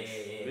rw'abantu benshi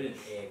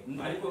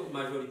ariko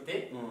majorite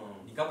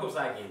ni kako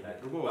zagenda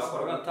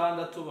bakora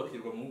gatandatu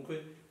bakirwa mu bukwe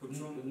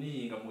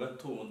nihinga mu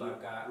gatondo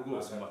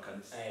rwose mu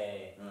makanisa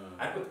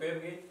ariko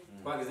twebwe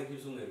twagize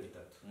nk'ibyumweru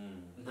bitatu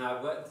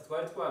ntabwo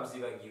twari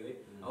twabyibagiwe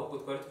ahubwo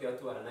twari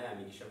twiyatubara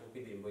n'ayamigisha kuko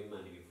indirimbo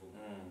y'Imana ibivuga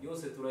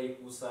yose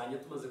turayikusanya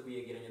tumaze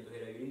kuyegeranya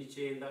duhera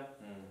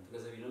 2009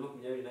 tugaza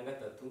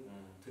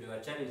 2023 tureba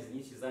challenges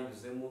nyinshi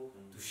zanyuzemo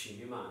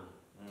dushima Imana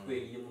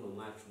twenyine muno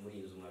mwacu muri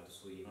inzu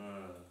mwadusuye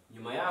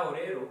nyuma yaho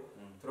rero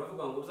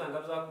turavuga ngo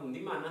uzanga byakunda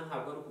Imana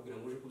ntabwo ari kugira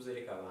ngo uje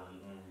kuzereka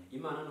abantu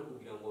Imana no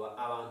kugira ngo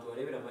abantu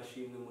barebera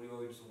amashimwe muri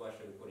wowe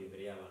bizubasha gukora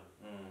imbere y'abantu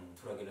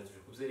turagenda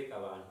tuje kuzereka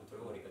abantu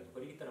turahoreka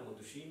dukora igitaramo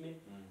dushime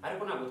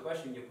ariko ntabwo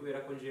twashimye kubera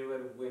ko njewe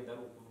ari wenda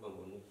ari ukuvuga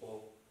ngo nuko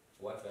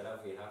wacu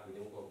yaravuye hakurya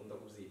nk'uko bakunda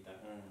kubyita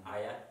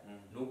aya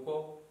nuko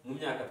mu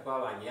myaka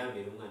twabanye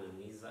yambere umwana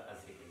mwiza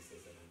azirika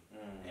isezerano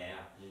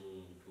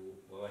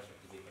wabasha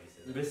kuzirika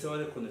isezerano mbese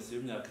warekonese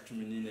y'imyaka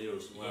 14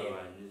 yose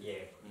mwabanye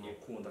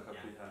mukunda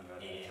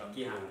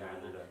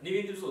akihangana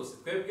n'ibindi byose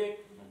twebwe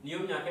niyo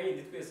myaka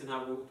yindi twese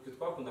ntabwo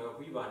twakundaga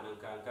kuyibana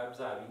nka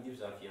bya bindi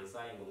bya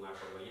fiançailles ngo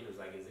mwakorwa nyine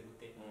uzagenze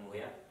gute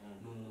oya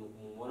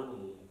numubona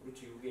n'umuntu mukuru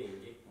uciye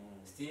ubwenge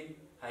still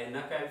hari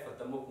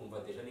n'akabifatamo kumva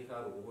deja ni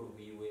kari urugo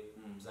rwiwe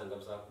uzanga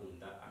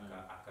byakunda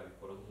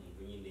akabikora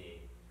nk'umuntu nyine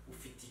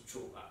ufite ico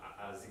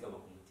azigama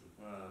ku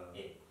mutima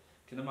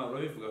kina mara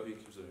urabivuga ko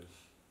iki byo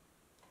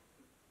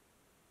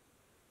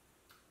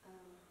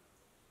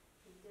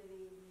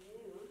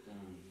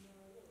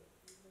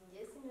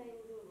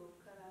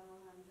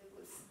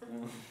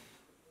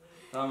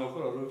nta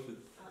makuru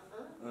arufite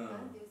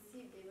kandi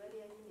usibye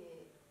bariya nyine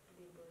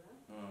Debora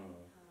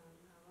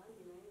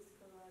abandi nayo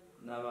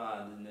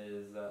n'abandi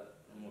neza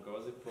umugabo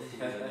azi ko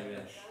kubera ni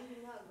benshi kandi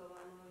ntabwo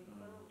abantu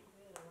babikora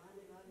kubera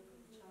abandi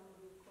babikoze cyangwa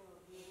uko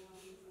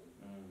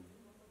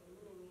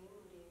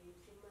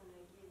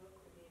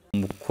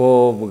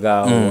umukobwa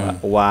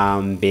wa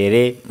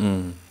mbere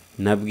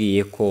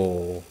nabwiye ko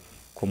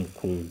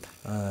mukunda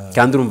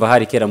kandi urumva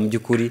hari kera mu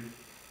by'ukuri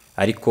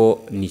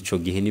ariko nico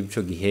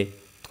gihe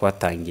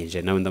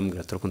twatangije nawe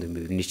ndamubwira turakunda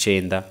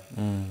 2009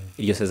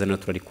 iryo sezerano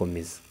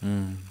turarikomeza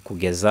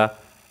kugeza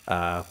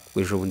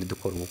ejo bundi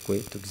dukora ubukwe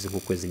tugize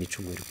nk'ukwezi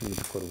n'icumweru kimwe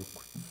dukora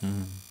ubukwe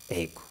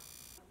ego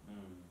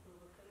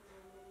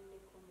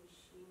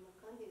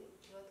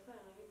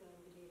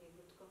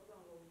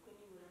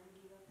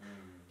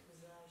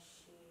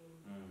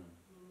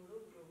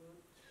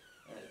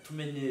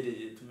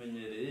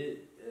tumenyereye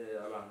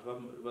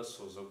abantu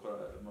basoza gukora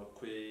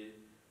amakwe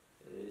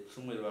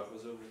icumweru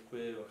bakoze ubukwe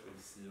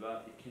bakagisiba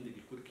ikindi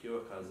gikurikiyeho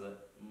bakaza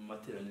mu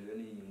materaniro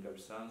n'iyinga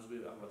bisanzwe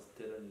aho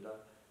bateranira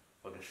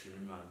bagashima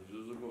Imana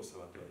ibyo rwose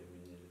abantu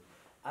babimenyereye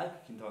ariko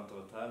ikindi abantu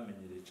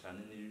batamenyereye cyane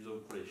n'ibyo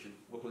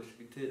gukoresha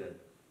igiterane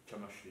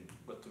cy'amashimwe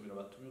batumira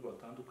abatumirwa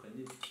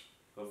batandukanye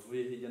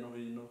bavuye hirya no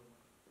hino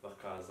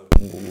bakaza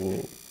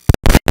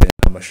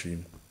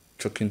amashimwe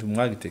cyo kintu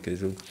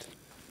mwagitekereje gute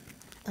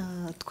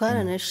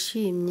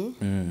twaranashimye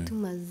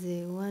tumaze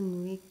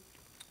 1 week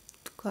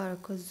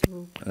twarakoze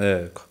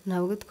ubukwe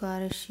ntabwo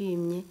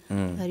twarashimye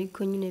ariko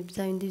nyine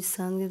bya bindi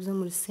bisanzwe byo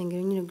mu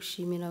rusengero nyine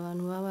gushimira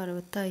abantu baba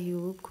barabatahiye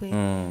ubukwe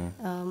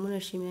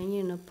murashimira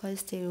nyine na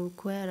pasiteri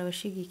kuba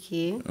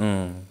yarabashigikiye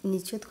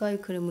nicyo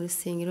twabikoreye mu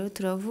rusengero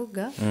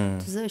turavuga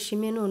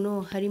tuzabishimiye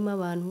noneho harimo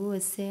abantu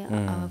bose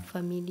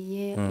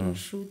abafamiliye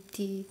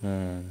inshuti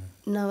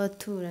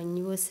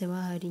n'abaturanyi bose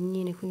bahari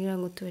nyine kugira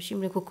ngo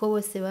tubashimire kuko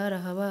bose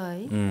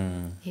barahabaye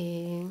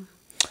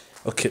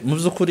mu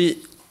by'ukuri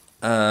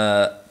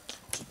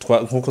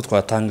nkuko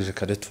twatangije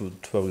kare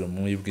tubabwira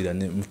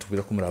mwibwirane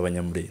mutubwira ko muri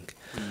abanyamurenge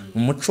mu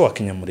muco wa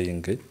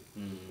kinyamurenge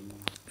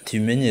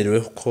timenyerewe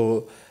ko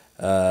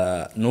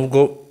nubwo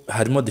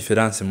harimo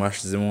difference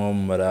mwashizemo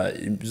mara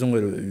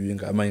ibyumweru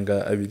amahinga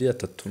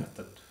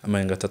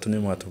 3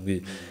 niyo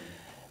mwatubwiye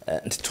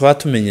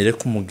ntitwatumenyere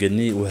ko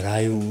umugeni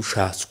waraye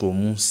ushatswe uwo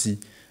munsi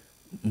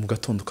mu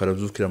gatondo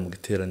karabyukira mu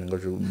giterane ngo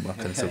aje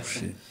makanisa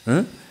gushima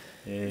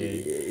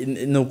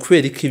no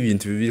kweri ko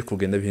ibintu bibiri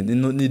kugenda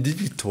ni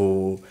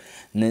digital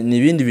ni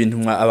ibindi bintu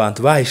abantu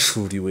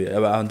bahishuriwe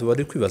abantu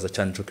bari kwibaza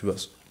cyane cyo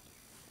kibazo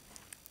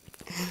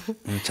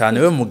cyane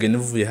we mugeni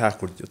uvuye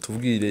hakurya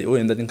tubwire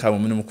wenda ni nkabo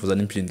muri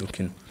mukuzana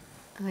impindukino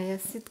aya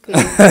sitwe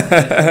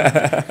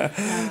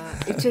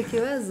icyo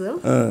kibazo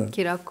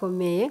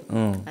kirakomeye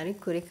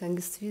ariko reka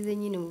ngisubize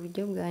nyine mu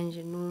buryo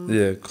bwanje numva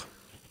yego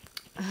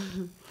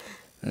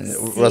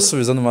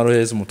urasubiza n'umaro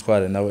heza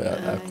umutware nawe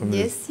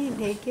akomeye yesi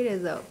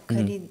ntekereza ko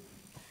ari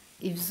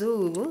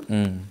iby'ubu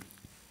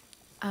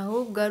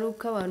ahubwo ari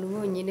uko abantu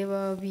bonyine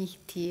baba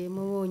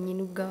bihitiyemo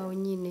bonyine ubwaho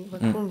nyine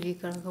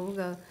bakumvikana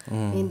bakavuga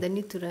wenda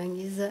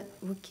niturangiza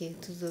buke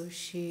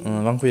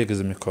tuzoshima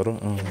bankuyegeza mikoro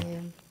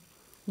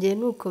njye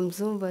nuko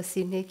mbyumva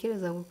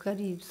sintekereza ko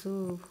ari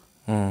iby'ubu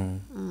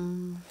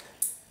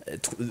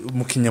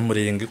mu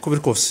kinyamurenge ko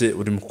biri kose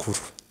uri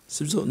mukuru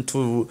sibyo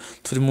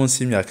turi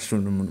munsi y'imyaka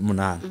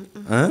 18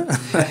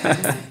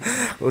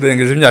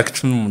 urengeje imyaka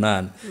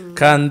 18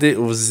 kandi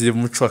ubuzi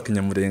muco wa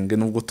kinyamurenge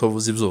nubwo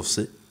tobuzi byose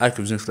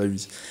ariko byinshi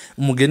urabizi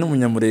umugeni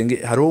w'umunyamurenge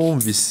hari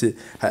wumvise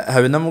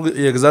habe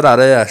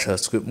namugezarara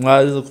yashatswe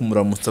mwaze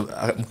kumuramutsa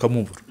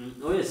mukamubura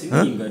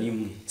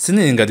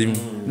sininga rimwe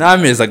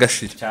n'amezi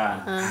agashira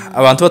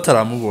abantu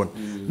bataramubona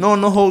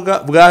noneho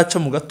bwaca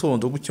mu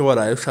gatondo gucyo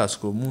waraye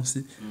ushatswe uwo munsi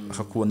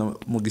akakubona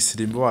mu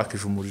gisirimbo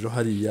wakije umuriro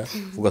hariya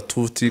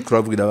ugatuti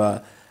kurabwira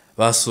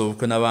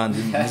basobukwe n'abandi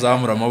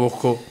muzamura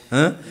amaboko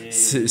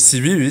si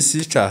bibi si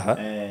icaha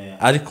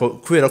ariko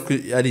kubera ko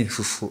ari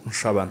inshushu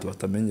nshabantu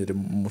batamenyere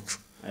mu muco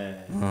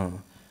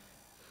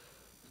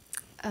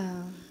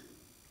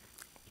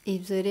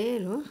ibyo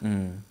rero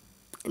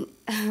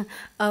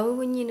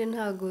abo nyine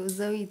ntago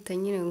uza wita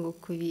nyine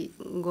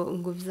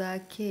ngo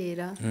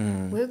byakera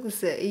we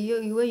gusa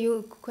iyo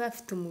iwe kuko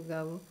afite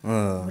umugabo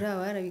buriya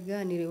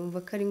barabiganiriye wumva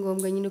ko ari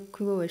ngombwa nyine ko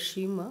ibo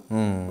bashima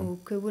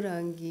ubukwe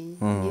burangiye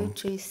niyo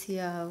choice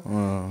yabo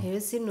rero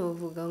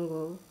sinovuga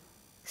ngo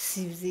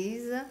si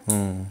byiza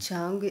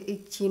cyangwa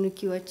ikintu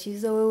kiba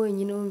cyiza wowe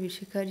wenyine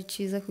wumvishe ko ari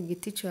cyiza ku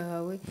giti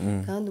cyawe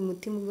kandi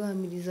umutima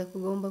uguhamiriza ko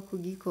ugomba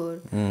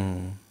kugikora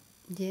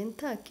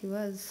nta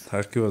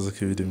kibazo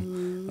kibirimo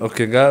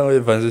ngaho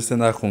evangeliste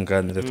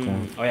nakunganire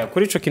twumva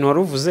kuri icyo kintu wari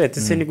uvuze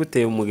ati se ni gute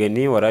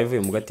umugeni waravuye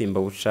mu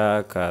gatimba buca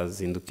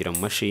akazindukira mu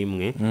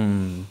mashimwe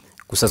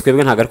gusa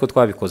twebwe ntabwo ariko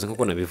twabikoze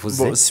nk'uko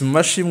nabivuze si mu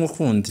mashimwe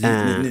ukundi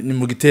ni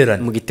mu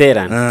giterane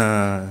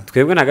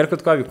twebwe ntabwo ariko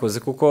twabikoze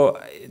kuko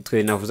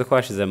twe navuze ko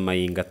hashize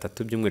amayinga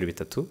 3 byumweru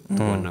 3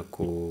 tubona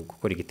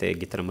gukora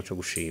igitaramo cyo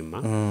gushima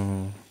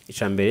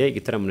icambere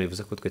igitaramo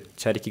navuze ko twe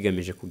cyari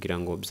kigamije kugira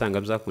ngo byanga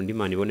byakunda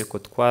Imana ibone ko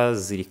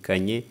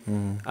twazirikanye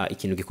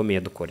ikintu gikomeye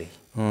yadukoreye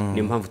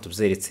niyo mpamvu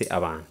tubyeretse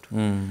abantu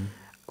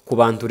ku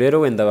bantu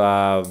rero wenda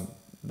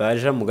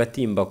baja mu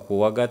gatimba ku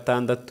wa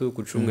gatandatu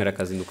ku cyumweru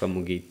akazinduka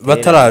mu gitera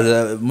bataraje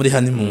muri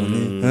honeymoon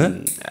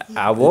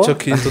abo cyo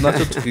kintu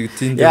nacyo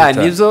tukitindira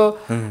nivyo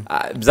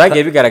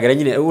byagiye bigaragara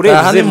nyine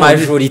urebye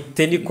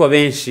majorite niko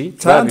benshi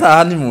tanta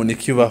honeymoon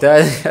kiba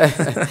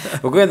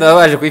ubwo wenda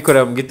babaje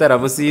kuyikorera mu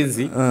gitaramo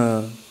sinzi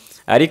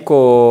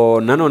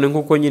ariko nanone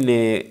nkuko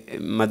nyine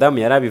madamu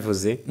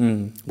yarabivuze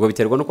ngo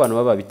biterwa no kwantu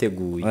baba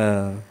biteguye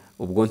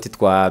ubwo nti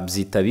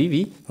twabyita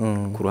bibi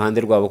ku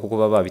ruhande rwabo kuko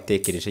baba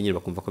babitekereje nyine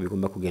bakumva ko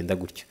bigomba kugenda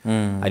gutyo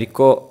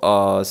ariko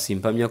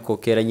simpamya ko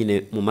kera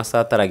nyine mu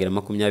masaha ataragera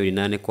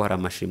 28 ko hari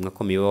amashimwe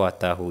akomeye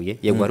watahuye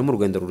yego hari mu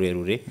rugendo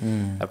rurerure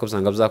ariko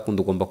usanga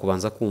byakunda ugomba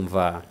kubanza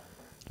kumva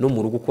no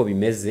mu rugo uko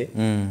bimeze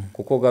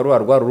kuko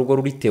rwa rugo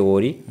ruri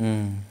teori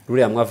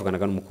ruriya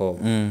mwavuganaga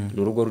n'umukobwa ni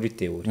urugo ruri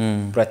teori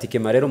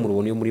pratikema rero mu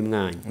rubona iyo muri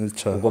mwanya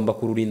ugomba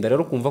kururinda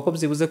rero kumva ko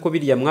byibuze ko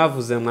biriya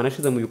mwavuze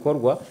mwanashize mu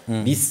bikorwa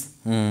bisa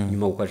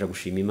nyuma ukaja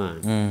gushima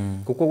Imana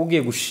kuko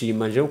ugiye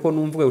gushima nje uko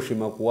numvuye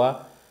gushima ku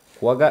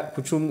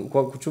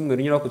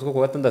cyumweru nyine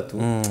ku gatandatu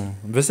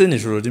mbese ni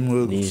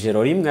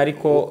ijoro rimwe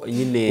ariko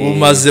nyine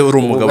umaze uri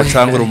umugabo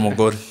cyangwa uri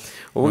umugore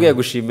ubugiye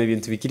gushima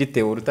ibintu bikiri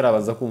teori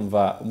utarabaza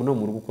kumva muno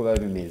mu rugo uko biba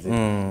bimeze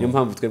niyo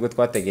mpamvu twebwe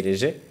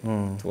twategereje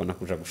tubona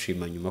kuja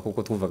gushima nyuma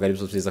kuko twumvaga ari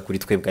byo byiza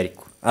kuri twebwe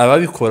ariko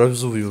ababikora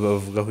by'ubu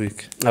bavuga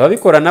wiki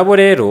ababikora nabo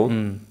rero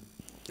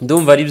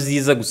ndumva ari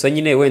byiza gusa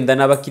nyine wenda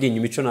n'abakiri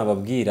inyuma ico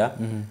nababwira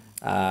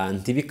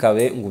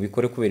ntibikabe ngo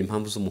ubikore kubera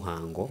impamvu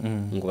z'umuhango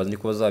ngo bazi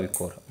ko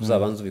bazabikora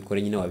uzabanza ubikore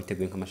nyine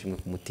wabiteguye nk'amashimwe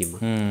ku mutima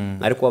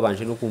ariko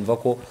wabanje no kumva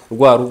ko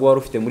rwa rugo wari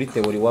ufite muri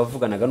teori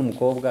wavuganaga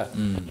n'umukobwa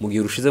mu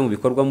gihe urushize mu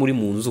bikorwa muri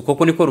mu nzu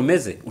koko niko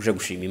rumeze uje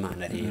gushima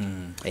Imana rero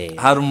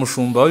hari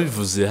umushumba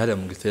wabivuze hariya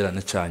mu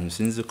giterane cyanyu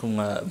sinzi ko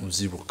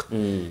mubyibuka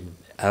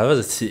arabaza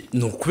ati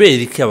ni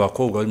ukubera iki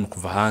abakobwa bari mu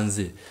kuva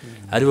hanze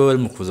ari bo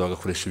bari mu kuza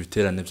bagakoresha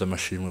ibiterane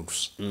by'amashimwe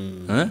gusa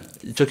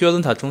icyo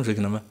kibazo ntacumuje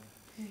kinama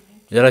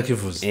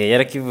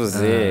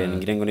yarakivuze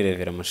ngire ngo ni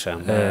revera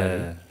amashamba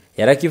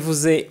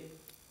yarakivuze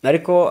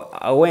ariko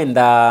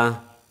wenda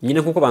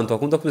nyine kuko abantu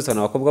bakunda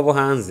kubisana abakobwa bo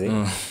hanze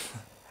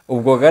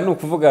ubwo ga no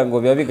kuvuga ngo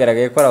biba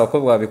bigaragaye ko ari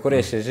abakobwa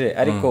babikoresheje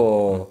ariko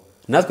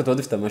natwe tuba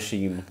dufite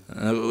amashimwe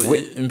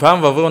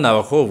impamvu bavuga ni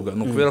abakobwa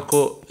ni ukubera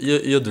ko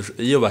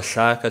iyo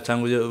bashaka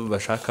cyangwa iyo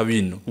bashaka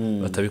bino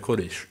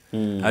batabikoresha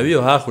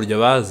abiyo hakurya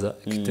baza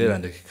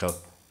igiterane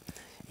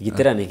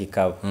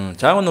kikaba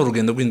cyangwa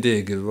n'urugendo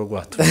rw'indege ruba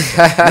rwatuye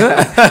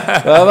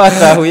baba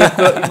batahuye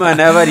ko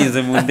Imana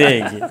yabarize mu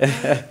ndege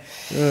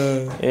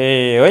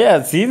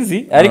oya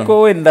sinzi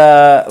ariko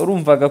wenda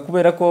urumvaga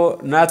kubera ko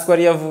natwe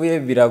ari yavuye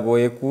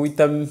biragoye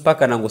kuhita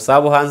mpakana ngo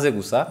sabo hanze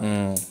gusa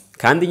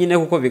kandi nyine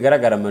kuko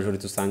bigaragara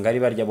majority usanga ari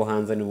barya bo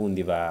hanze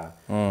n'ubundi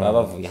baba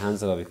bavuye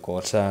hanze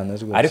babikora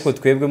ariko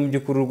twebwe mu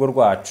by'ukuri urugo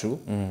rwacu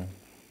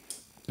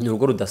ni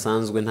urugo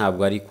rudasanzwe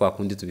ntabwo ari kwa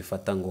kundi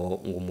tubifata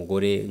ngo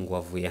umugore ngo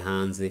wavuye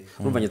hanze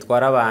urumva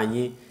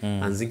twarabanye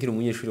hanze nkiri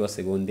umunyeshuri wa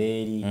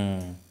segonderi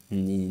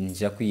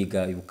njya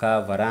kwiga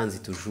ibuka varanzi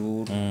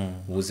toujours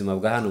ubuzima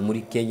bwa hano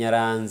muri Kenya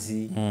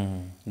ranzi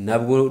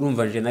nabwo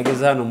urumva nje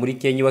nageze hano muri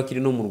Kenya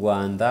wakiri no mu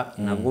Rwanda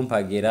nabwo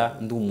mpagera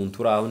ndi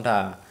umuntu uraho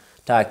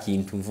nta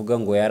kintu mvuga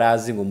ngo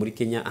yarazi ngo muri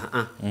Kenya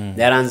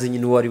yaranzi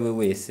nyine uwo ari we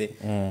wese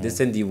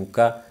ndetse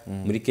ndibuka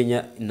muri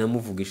Kenya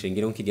namuvugisha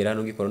ngire nkigera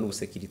hano ngikora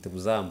n'ubusekirite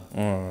buzamu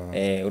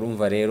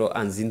urumva rero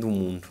anzi ndi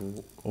umuntu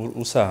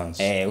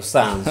usanzwe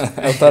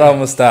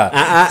utaramu star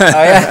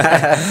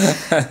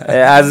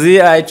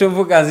icyo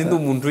mvuga anzi ndi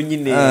umuntu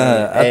nyine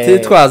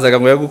atitwazaga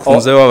ngo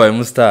yagukunze wabaye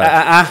mu star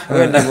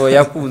wenda ngo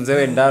yakunze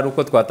wenda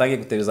uko twatangiye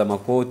gutebeza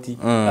amakoti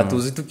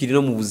atuzi tukiri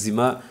no mu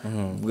buzima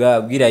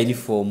bwira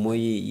uniform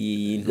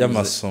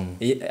y'amasomo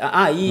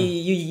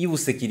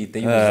y'ubusekirite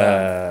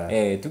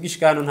y'ubuzamu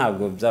tugishika hano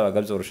ntabwo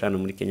byabaga byorosha hano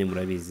muri Kenya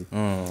murabizi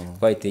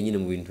twahiteye nyine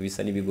mu bintu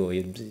bisa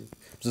n'ibigoye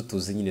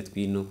by'utuzi nyine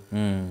twino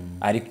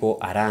ariko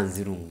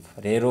aranzi rumva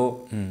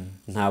rero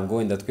ntabwo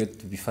wenda twe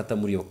tubifata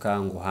muri yo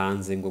kango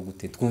hanze ngo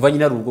gute twumva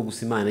nyine ari urugo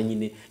gusa Imana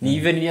nyine ni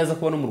even niyaza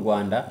kubona mu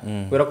Rwanda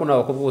kubera ko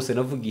n'abakobwa bose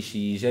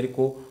navugishije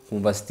ariko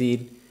kumva still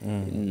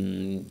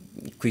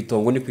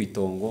kwitongo ni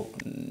kwitongo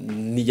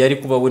ni yari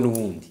kuba we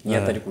n'ubundi ni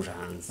atari kuja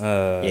hanze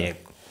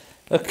yego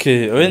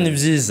we ni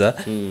byiza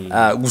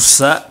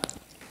gusa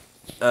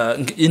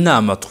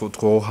inama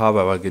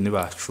twohaba abageni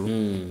bacu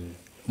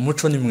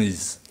umuco ni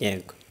mwiza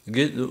yego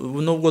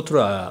nubwo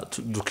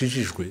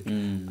dukijijwe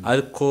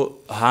ariko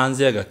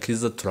hanze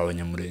y'agakiza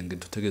turabanyamurenge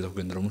dutegereza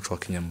kugendera umuco wa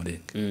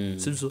kinyamurenge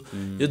sibyo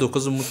iyo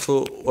dukoze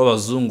umuco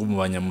w'abazungu mu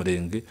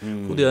banyamurenge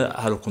kuriya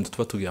hari ukuntu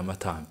tuba tugiye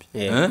amatambi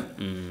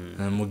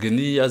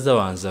mugeni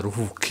azabanza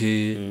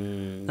aruhuke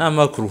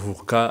namara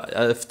kuruhuka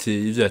afite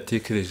ibyo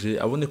yatekereje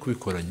abone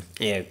kubikoranya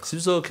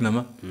sibyo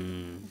kinama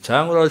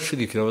cyangwa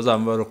urashigikira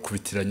bazamba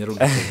bakubitiranya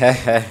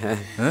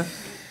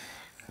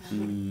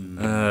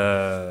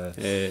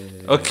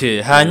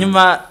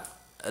hanyuma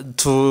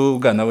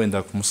tugana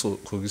wenda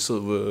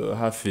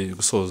hafi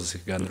gusoza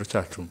ikiganiro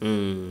cyacu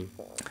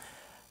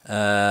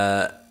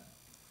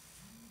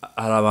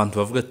hari abantu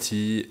bavuga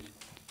ati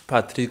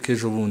Patrick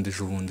ejo bundi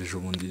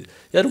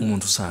yari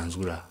umuntu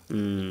usanzwe ura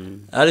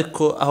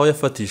ariko aho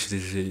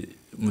yafatishirije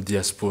mu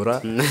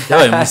diaspora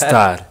yabaye mu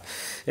star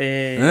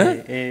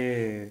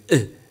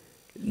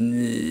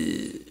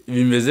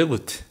bimeze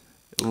gute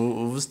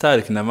ubu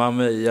star kina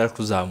mama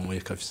yarakuzamuye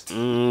kabisa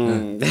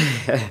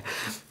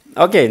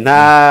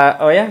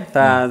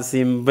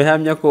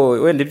simbahamya ko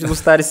wenda ibyo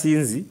star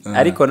sinzi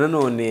ariko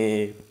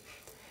nanone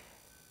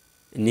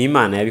ni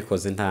Imana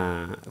yabikoze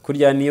nta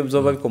kurya niyo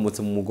byoba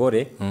bikomotse mu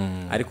mugore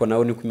ariko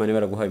nawe niko Imana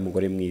baraguhaye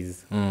umugore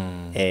mwiza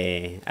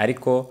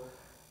ariko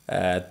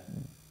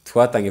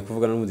twatangiye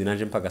kuvugana n'umundi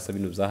naje mpagasa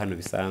bintu bya hano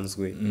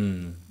bisanzwe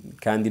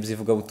kandi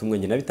byivuga butumwe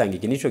nge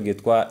nabitangiye nico gihe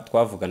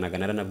twavuganaga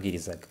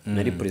naranabwirizaga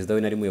nari president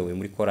we nari muyoboye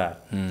muri korali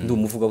ndi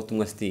umuvuga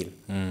butumwa still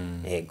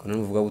yego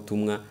nanuvuga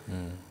butumwa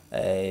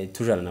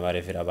tujana na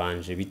barevera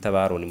banje bita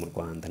baroni mu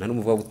Rwanda nari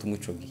umuvuga butumwa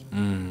ico gihe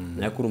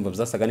nakurumva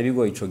byasaga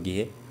nibigo ico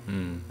gihe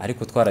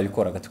ariko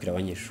twarabikoraga tukira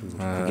abanyeshuri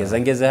kugeza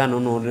ngeze hano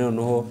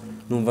noneho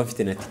numva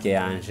mfite na tike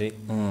yanje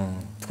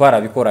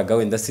twarabikoraga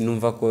wenda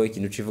sinumva ko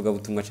ikintu civuga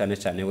butumwa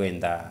cyane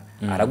wenda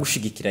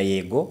aragushigikira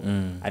yego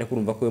ariko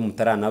urumva ko we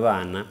mutarana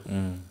abana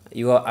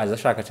iyo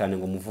azashaka cyane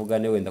ngo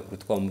muvugane wenda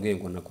kurutwa umubwiye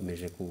ngo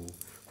nakomeje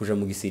kuja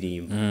mu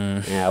gisirimba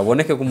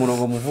aboneke ku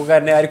murongo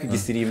muvugane ariko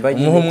igisirimba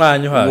umuha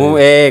umwanya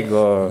uhari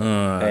yego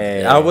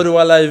aburi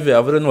wa live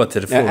aburi no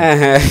telefone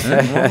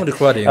muri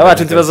kwarenga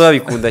abacu tibazo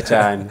babikunda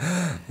cyane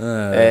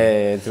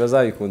tibazo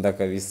babikunda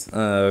kabisa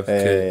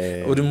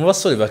uri mu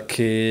basore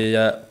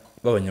bakeya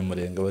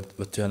b'abanyamurenga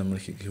batuyana muri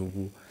iki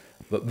gihugu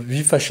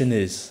bifashe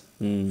neza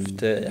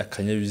ufite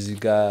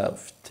akanyabiziga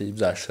ufite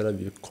ibyashara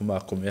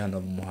bikomakomeye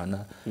hano mu muhana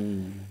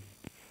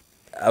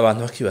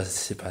abantu bakibaza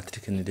se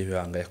Patrick ni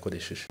Yaribanga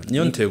yakoresheje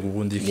niyo ntego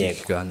ubundi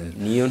ikiganiro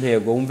niyo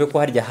ntego wumve ko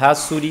harya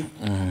hasuri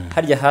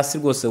harya hasi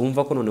rwose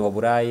wumva ko none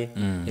waburaye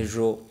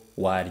ejo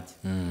warya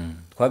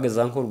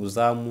twageza nkora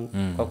ubuzamu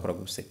twakoraga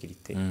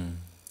ubusekirite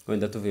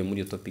wenda tuvuye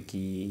muri iyo topic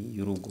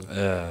y'urugo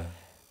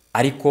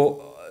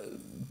ariko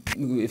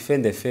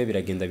FNDF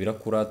biragenda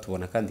birakura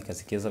tubona kandi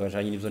kazi keza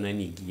bajanye nivyo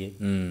nanigiye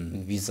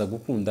biza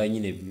gukunda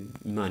nyine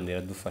Imana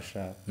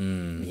iradufasha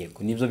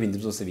yego nivyo bindi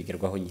byose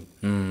bigerwaho nyine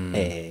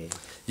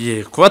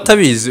kuba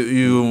tabizi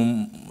uyu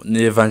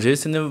ni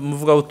evangeliste ne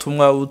muvuga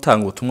ubutumwa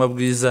utanga ubutumwa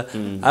bwiza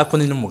ariko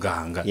ni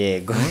n'umuganga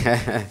yego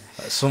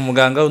so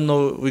umuganga no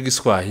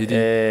w'igiswahili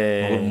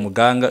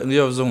umuganga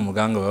niyo bavuze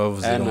umuganga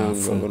bavuze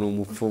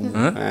umupfumu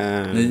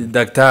ni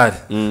daktari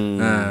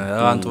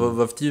abantu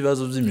bafite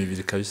ibibazo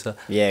by'imibiri kabisa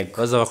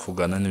baza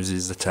bakugana ni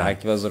byiza cyane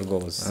ikibazo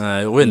rwose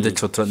wende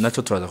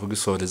naco turaza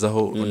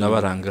kugisorezaho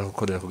nabaranga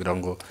gukorera kugira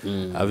ngo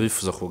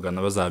abifuza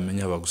kugana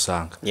bazamenye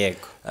bagusanga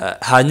yego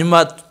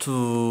hanyuma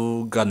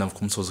tugana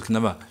ku musozo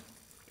kinaba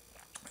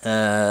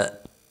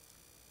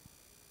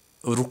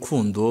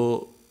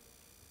urukundo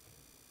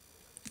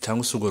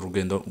cyangwa se urwo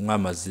rugendo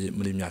mwamaze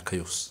muri imyaka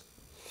yose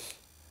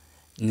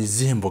ni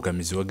izihe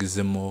mbogamizi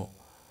wagizemo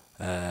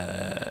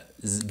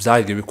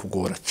byagiye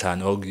bikugora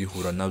cyane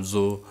wagihura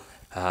nabyo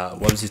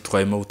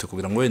wabyitwayemo gute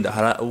kugira ngo wenda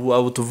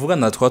abo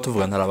tuvugana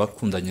tuvugana hari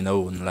abakundanye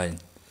nabo online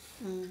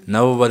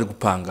nabo bari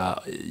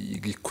gupanga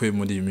igikwe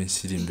muri iyi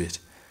minsi iri imbere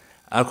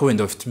ariko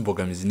wenda bafite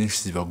imbogamizi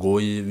nyinshi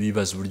zibagoye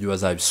bibaza uburyo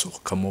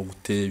bazabisohokamo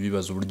gute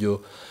bibaza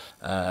uburyo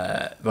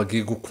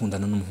bagiye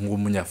gukundana n'umuhungu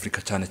w'umunyafrika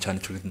cyane cyane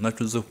cyo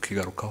nacyo zo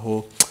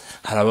kigarukaho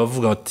hari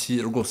abavuga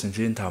bati rwose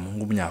nje nta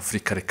muhungu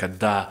w'umunyafrika reka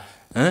da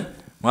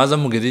mwaza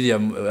mugeririya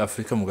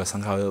Afrika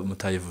mugasanga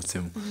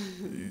mutayivutsemo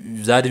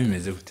byari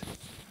bimeze gute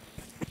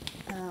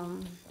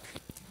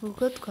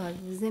ubwo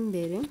twabivuze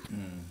mbere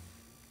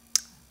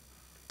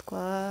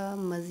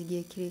twamaze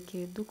igihe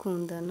kirekire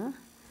dukundana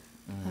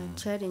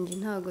challenge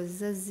ntago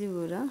ziza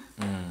zibura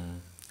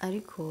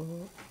ariko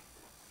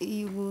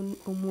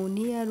umuntu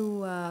iyo ari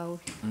uwawe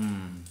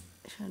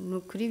ni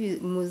ukuri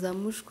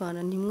muzamushwana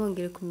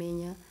ntimwongere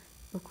kumenya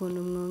ukuntu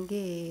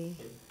mwongeye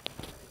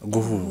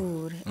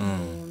guhura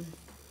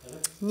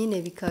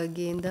nyine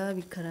bikagenda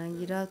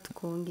bikarangira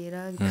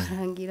tukongera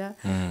bikarangira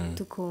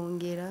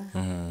tukongera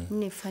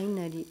nyine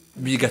finally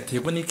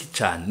bigaterwa n'iki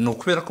cyane no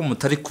kubera ko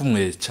mutari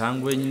kumwe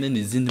cyangwa nyine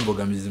n'izindi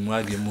mbogamizi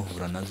mwagiye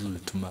muhura nazo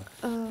bituma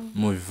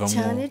mubivamo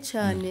cyane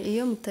cyane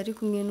iyo mutari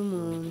kumwe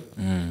n'umuntu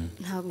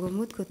ntabwo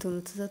mutwe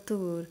tuntu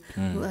tuzatubura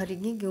hari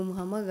nk'igihe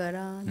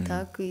umuhamagara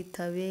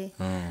ntakwitabe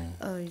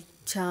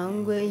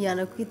cyangwa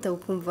yanakwita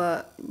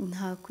ukumva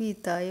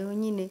ntakwitayeho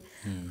nyine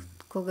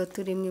koga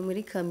turemwe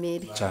muri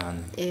kamere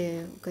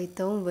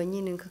ugahita wumva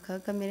nyine nka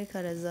kamere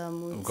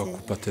karazamutse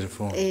ugakupa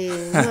telefone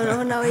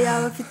noneho nawe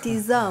yaba afite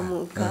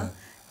izamuka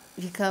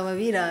bikaba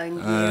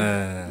birangiye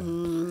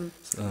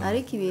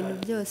ariko ibintu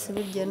byose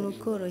burya ni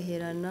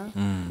ukoroherana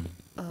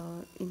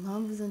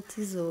impamvu zo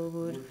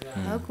ntizobura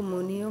ariko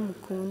umuntu iyo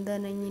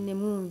mukundana nyine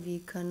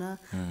mwumvikana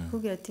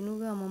kubwira ati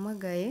nubwo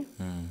wampamagaye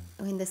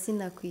wenda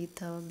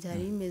sinakwitaba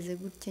byari bimeze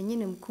gutya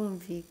nyine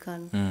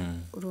mukumvikana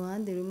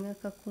uruhande rumwe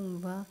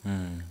akakumva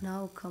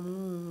nawe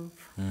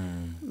ukamwumva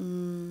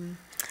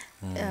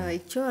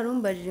icyo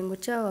warumbajije ngo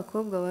cyaba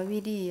abakobwa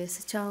babiri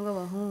se cyangwa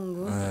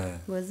abahungu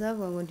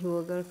bazavuga ngo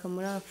ntiwogaruka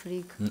muri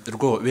Afurika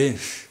rwo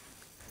benshi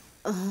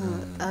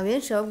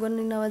abenshi ahubwo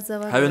ni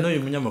n'abazaba habe n'uyu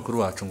munyamakuru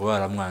wacu ngo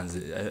baramwanze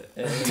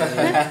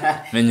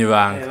menye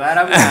ibanga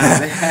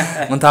baramwanze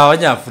ngo nta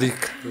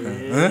abanyafurika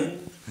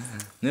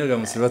niyo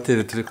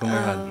gamusibateri turi kumwe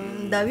hano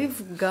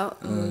ndabivuga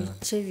mu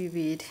bice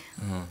bibiri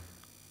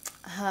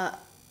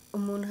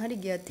umuntu hari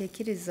igihe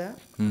atekereza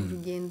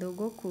urugendo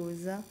rwo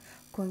kuza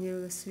kongera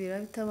ugasubira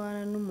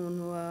bitabana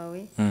n'umuntu wawe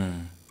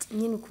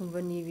nyine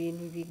ukumva ni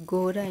ibintu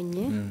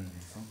bigoranye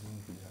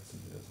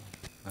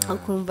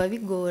ukumva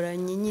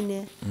bigoranye nyine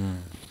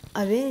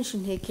abenshi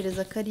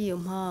ntekereza ko ari iyo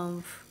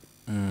mpamvu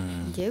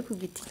ngiye ku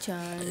giti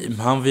cyane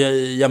impamvu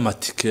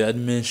y'amatike ari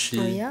menshi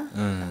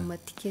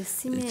amatike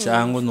si menshi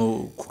cyangwa no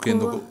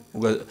kugenda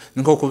ni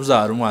nko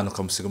kubyara umwana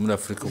ukamusiga muri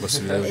Afurika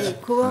ugasubirayo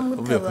kuba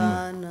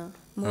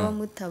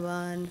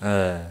mutabana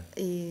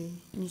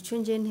nicyo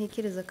ngiye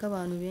ntekereza ko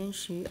abantu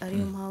benshi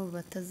ariyo mpamvu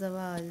bataza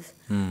bazi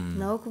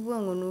naho kuvuga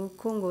ngo ni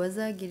uko ngo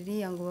bazagira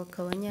iriya ngo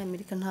bakaba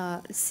abanyamerika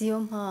siyo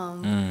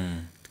mpamvu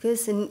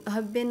twese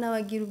habe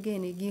n'abagira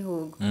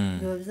ubwenegihugu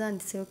biba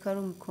byanditseho ko ari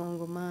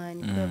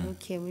umukongomani ko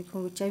yavukiye muri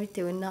Kongo cyangwa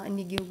bitewe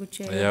n'igihugu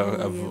cye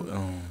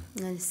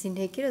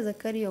sintekereza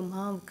ko ariyo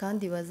mpamvu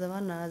kandi baza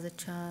banaza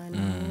cyane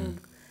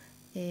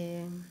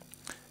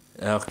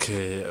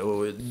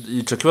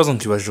icyo kibazo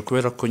nkibajije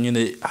kubera ko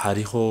nyine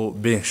hariho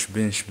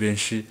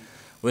benshi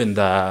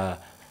wenda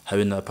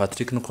habe na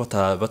Patrick nuko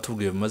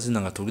batubwiye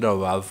amazina ngatubwira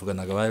abo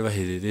bavuganaga bari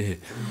baherereye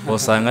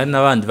bosanga ari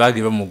nabandi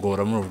bagiye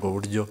bamugora muri ubwo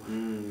buryo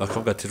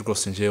bakavuga ati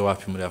rwose nje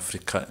wapi muri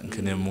Afurika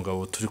nkeneye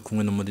umugabo turi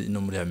kumwe no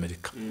muri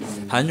Amerika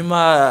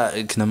hanyuma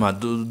kinama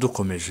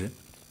dukomeje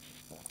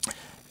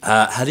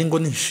hari ngo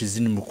ninshizi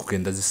ni mu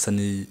kugenda zisa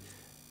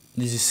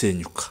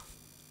n'izisenyuka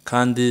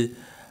kandi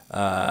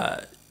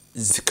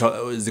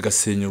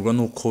zigasenyurwa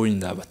nuko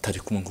wenda batari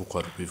kumwe nkuko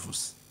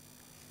wabivuze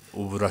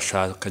ubu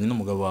urashakanye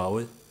n'umugabo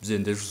wawe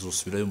byendeje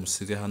uzosubirayo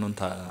umusige hano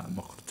nta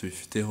makuru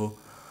tubifiteho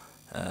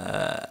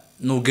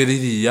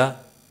nugeririya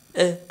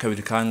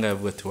kabiri kanga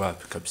yavuga ati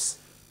wapi kabisa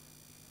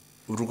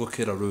urugo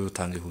kera rwo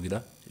rutangiye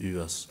kugira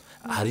ibibazo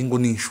hari ngo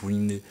ninshu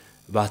nyine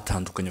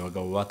batandukanye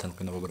abagabo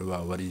batandukanye n'abagore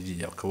babo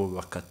baririya bakabo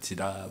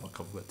bakatira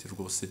bakavuga ati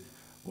rwose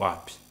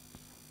wapi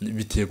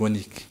biterwa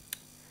n'iki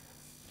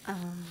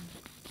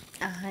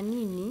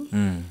ahanini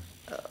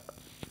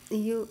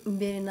iyo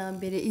mbere na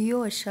mbere iyo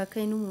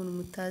washakanye n'umuntu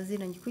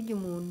mutaziranye kujya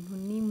umuntu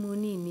ni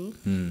munini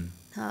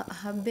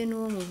habe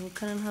n'uwo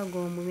muvukana ntabwo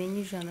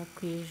wamumenye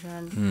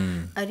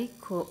 100%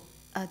 ariko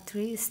at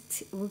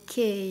least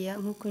bukeya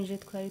nkuko nje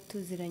twari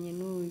tuziranye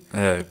n'uyu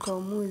ukaba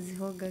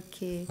umuziho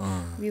gake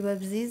biba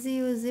byiza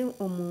iyo uzi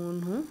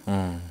umuntu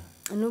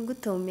nubwo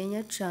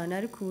utamenya cyane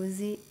ariko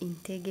uzi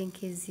intege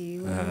nke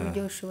ziwe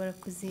n'uburyo ushobora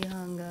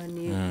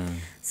kuzihanganira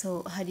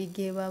so hari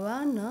igihe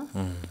babana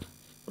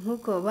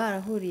nkuko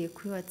barahuriye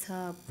kuri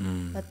WhatsApp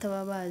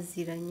bataba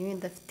baziranye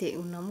wenda afite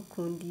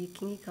unamukundiye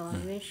iki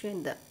abantu benshi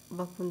wenda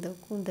bakunda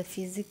gukunda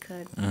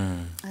physical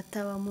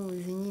ataba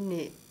muzi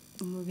nyine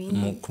mu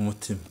bindi ku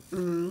mutima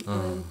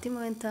umutima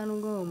wenda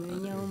nubwo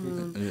umenya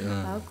umuntu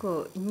ariko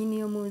nyine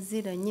iyo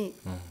muziranye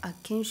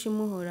akenshi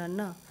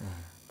muhorana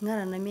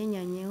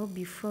mwaranamenyanyeho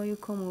before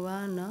yuko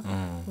mubana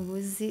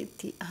ubuzi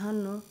ati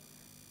hano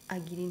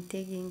agira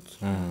intege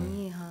nke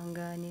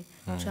mwihangane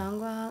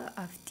cyangwa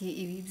afite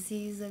ibi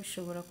byiza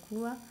bishobora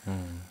kuba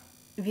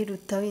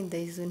biruta wenda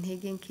izo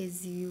ntege nke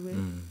ziwe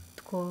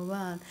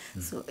twobana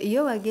so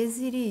iyo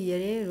bageze iriya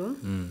rero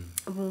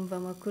bumva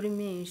amakuru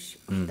menshi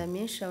wenda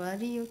menshi aba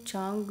ariyo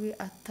cyangwa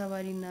ataba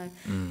ari nayo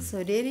so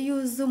rero iyo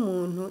uzi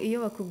umuntu iyo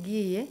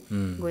bakubwiye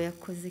ngo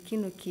yakoze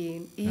kino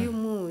kintu iyo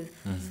umuzi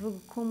uvuga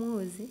ko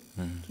muzi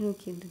kino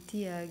kintu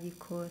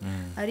utiyagikora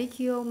ariko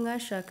iyo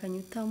mwashakanye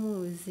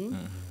utamuzi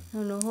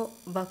noneho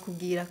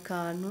bakubwira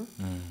akantu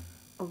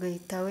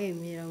ugahita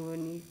wemera ngo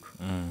niko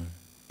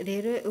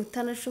rero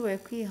utanashoboye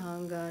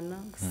kwihangana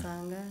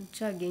gusanga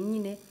ncage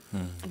nyine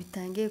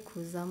bitangiye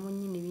kuzamo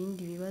nyine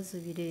ibindi bibazo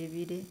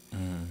birebire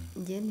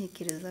ngiye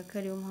ntekereza ko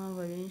ariyo mpamvu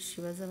abenshi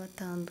baza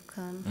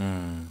batandukana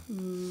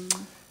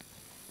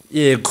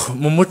yego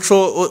mu muco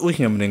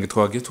w'ikinyamurenge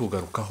twagiye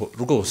tugarukaho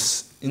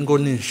rwose ingo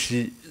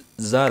nyinshi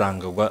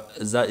zarangagwa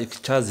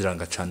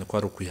icyaziranga cyane ko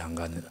ari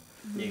ukwihanganira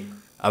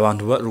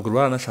abantu ruguru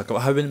baranashaka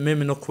habe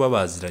meme no kuba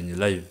baziranye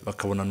live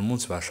bakabonana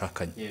umunsi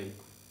bashakanye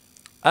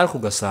ariko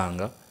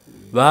ugasanga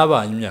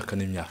babanye imyaka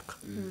n'imyaka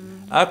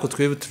ariko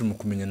twebwe turi mu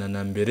kumenyana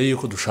na mbere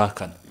yuko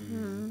dushakana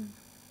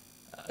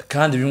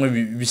kandi bimwe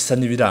bisa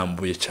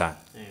n'ibirambuye cyane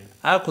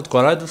ariko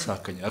twaraye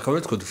dushakanye akaba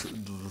ari twe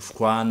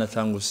dushwana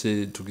cyangwa se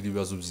tugira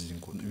ibibazo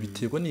by'ingo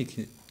biterwa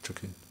n'iki cyo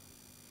kintu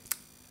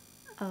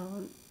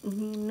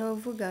ni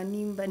novuga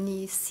nimba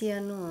ni isi ya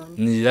none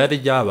ni irari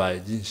ryabaye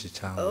byinshi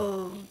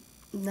cyangwa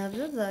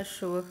nabyo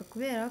byashoboka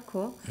kubera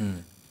ko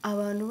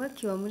abantu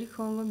bakiba muri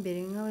Kongo mbere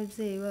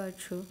nk'ababyeyi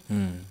bacu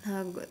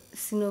ntabwo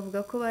sinovuga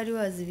ko bari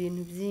bazi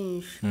ibintu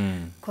byinshi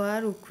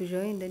kwari ukuja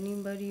wenda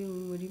nimba ari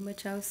umurima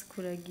cyangwa se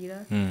kuragira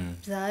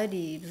byari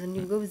ibyo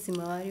nibwo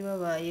buzima bari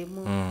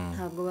babayemo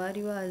ntabwo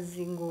bari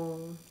bazi ngo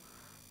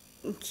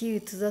kibi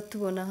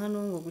tuzatubona hano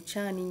ngo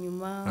gucana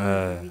inyuma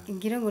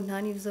ngira ngo nta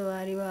nibyo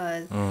bari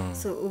bazi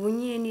so ubu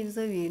nyine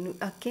nibyo bintu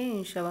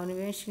akenshi abantu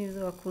benshi nibyo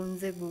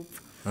bakunze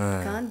gupfa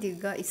kandi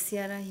ga isi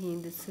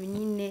yarahindutse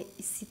nyine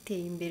isi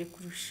iteye imbere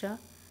kurusha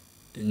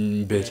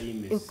imbere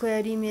uko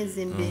yari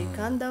imeze mbere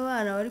kandi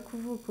abana bari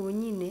kuvuka ubu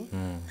nyine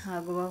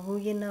ntabwo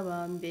bahuye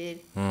n'abambere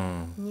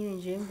nyine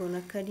nje mbona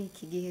ko ari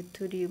iki gihe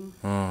turimo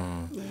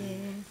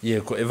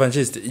yego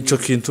evangeliste icyo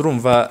kintu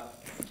urumva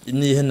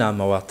nihe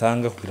nama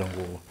watanga kugira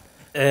ngo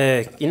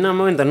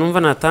inama wenda numva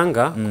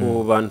natanga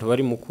ku bantu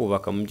bari mu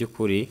kubaka mu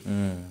by'ukuri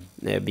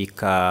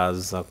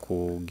bikaza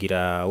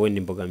kugira wenda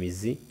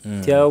imbogamizi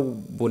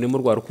cyabonemo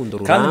rwa rukundo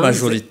ruranze kandi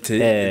majorite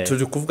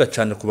turi kuvuga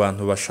cyane ku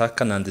bantu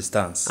bashaka na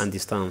distance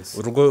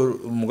urugo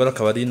umugore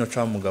akaba ari ino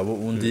cyangwa umugabo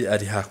undi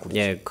ari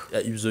hakurya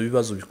ibyo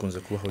bibazo bikunze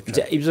kubaho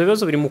cyane ibyo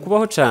bibazo biri mu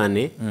kubaho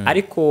cyane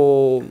ariko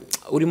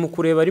uri mu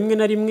kureba rimwe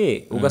na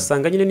rimwe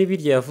ugasanga nyine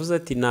n'ibirya yavuze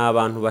ati ni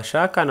abantu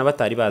bashakana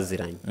batari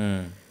baziranye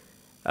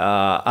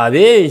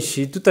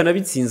abenshi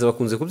tutanabitsinze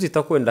bakunze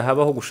kubyita ko wenda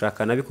habaho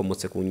gushakana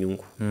bikomotse ku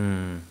nyungu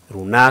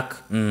runaka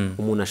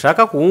umuntu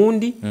ashaka ku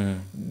wundi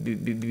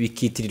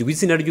bikitirirwa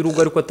izina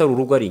ry'urugo ariko atari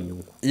urugo ari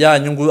inyungu ya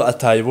nyungu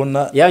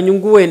atayibona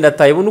wenda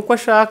atayibona uko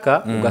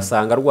ashaka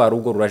ugasanga rwa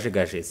rugo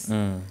rurajegajeze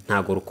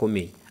ntago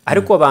rukomeye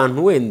ariko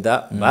abantu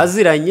wenda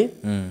baziranye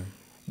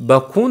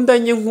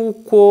bakundanye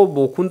nk'uko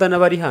bokundana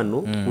bari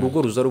hano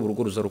urugo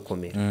ruza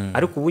rukomera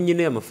ariko ubu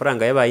nyine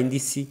amafaranga yabaye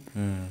indisi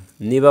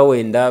niba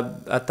wenda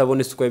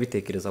atabonetse uko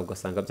yabitekereza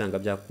ugasanga byanga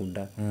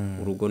byakunda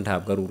urugo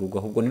ntabwo ari urugo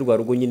ahubwo ni rwa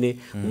rugo nyine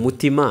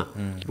umutima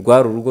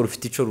rwa rugo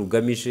rufite icyo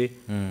rugamije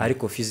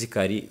ariko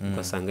physically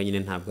ugasanga nyine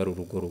ntabwo ari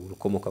urugo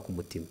rukomoka ku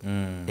mutima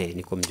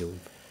niko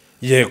mbyumva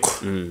yego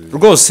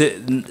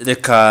rwose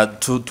reka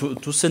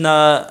tuse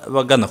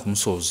n'abagana ku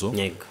musozo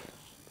yego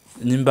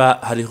nimba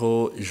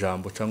hariho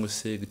ijambo cyangwa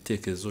se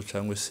igitekerezo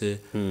cyangwa se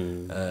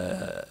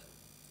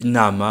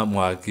inama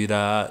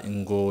mwagira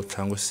ingo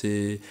cyangwa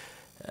se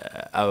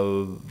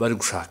bari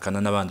gushakana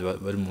n'abandi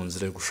bari mu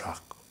nzira yo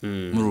gushaka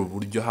muri ubu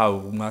buryo haba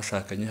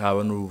mwashakanye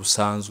haba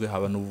n'ubusanzwe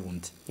haba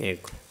n'ubundi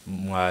yego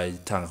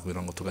mwayitanga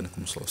kugira ngo tugane ku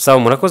musozo sawa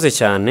murakoze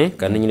cyane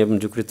kandi nyine mu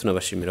by'ukuri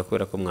tunabashimira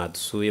kubera ko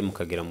mwadusuye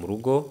mukagera mu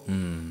rugo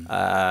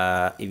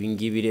ibi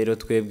ngibi rero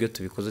twebwe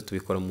tubikoze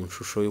tubikora mu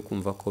nshusho yo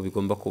kumva ko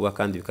bigomba kuba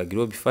kandi bikagira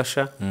uwo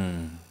bifasha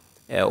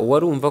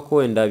uwarumva ko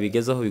wenda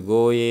bigeze aho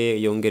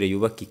bigoye yongere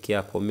yubakike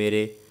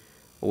akomere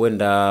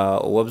wenda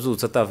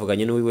uwabyutse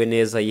atavuganye n'uwiwe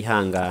neza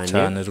yihangane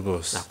cyane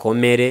rwose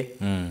akomere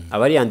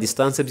abari ya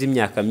distance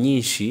by'imyaka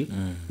myinshi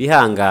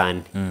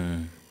bihangane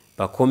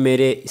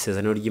bakomere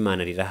isezerano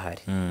ry'Imana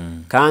rirahari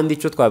kandi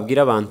icyo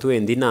twabwira abantu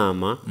wenda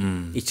inama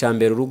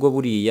icambere urugo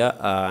buriya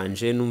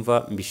nje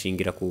numva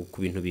mbishingira ku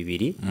bintu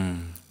bibiri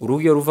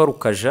urugo iyo ruva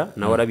rukaja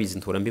nawe arabizi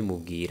ntura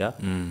mbimubwira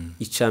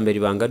icambere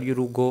ibanga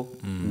ry'urugo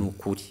ni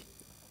ukuri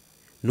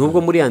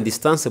nubwo muri ya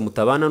distance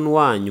mutabana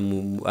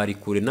n'uwanyu ari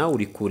kure nawe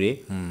uri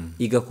kure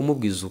iga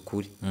kumubwiza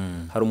ukuri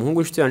hari umuhungu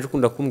w'inshuti yanje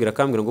ukunda kumbwira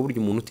akambwira ngo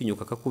burya umuntu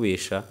utinyuka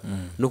akakubesha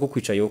no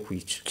kukwica yo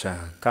kwica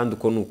kandi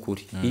uko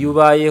n'ukuri iyo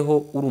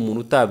ubayeho uri umuntu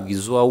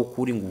utabwiza uwawe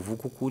ukuri ngo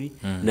uvuge ukuri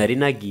nari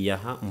nagiye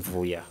aha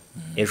mvuya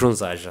ejo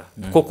nzaja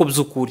koko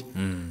by'ukuri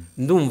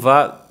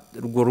ndumva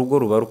urwo rugo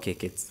ruba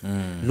rukeketse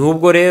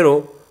nubwo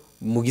rero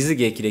mugize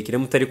igihe kirekire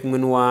mutari kumwe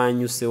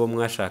n'uwanyu se wo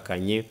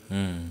mwashakanye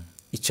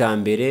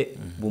icambere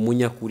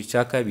bumunyakuri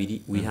cya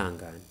kabiri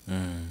wihangane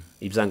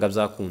ibyanga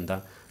byakunda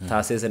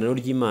ta sezerano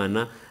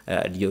ry'Imana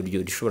ryo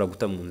rishobora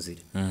guta mu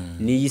nzira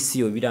niyi si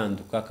yo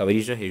biranduka akaba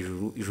rija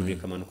hejuru ijuru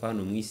rikamanuka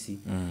hano mu isi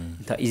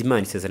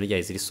Imana isezerano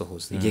ryayo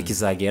zirisohoza igihe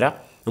kizagera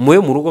muwe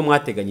mu rugo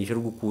mwateganyije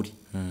rw'ukuri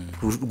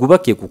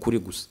rwubakiye ku kuri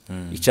gusa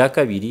icya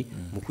kabiri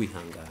mu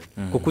kwihangana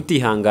kuko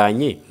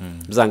utihanganye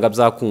byanga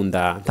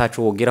byakunda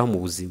ntaco wogeraho mu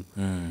buzima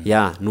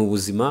ya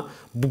n'ubuzima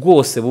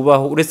bwose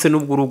bubaho uretse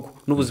n'ubw'urugo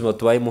n'ubuzima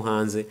tubayemo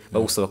hanze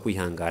bagusaba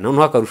kwihangana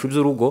noneho akarusha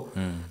iby'urugo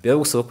biba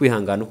gusaba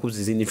kwihangana uko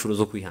izindi nshuro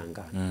zo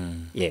kwihangana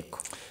yego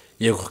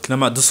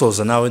kinama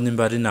dusoza nawe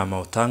nimba ari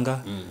inama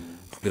utanga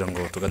kugira ngo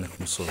tugane ku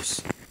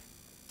musozo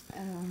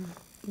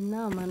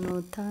inama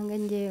nutanga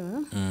ngewe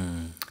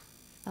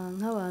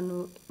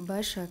nk'abantu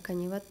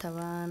bashakanye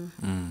batabana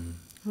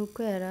nk'uko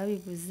yari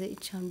abivuze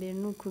icambere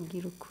ni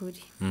ukugira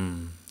ukuri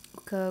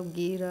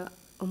ukabwira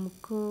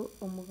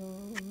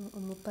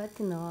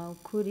umupatina wawe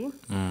ukuri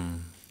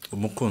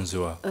umukunzi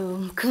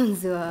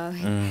wawe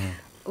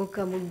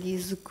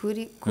ukamubwiza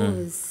ukuri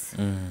kose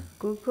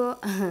kuko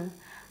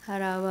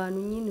hari abantu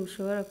nyine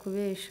ushobora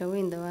kubesha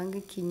wenda banga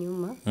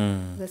ikinyuma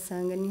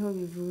ugasanga niho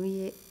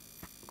bivuye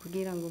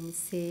kugira ngo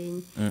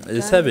musenye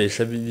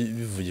isabesha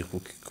bivuye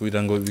kugira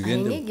ngo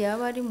bigende n'igihe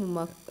aba ari mu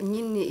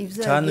nyine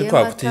ibyo cyane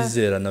kwa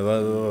kutizerana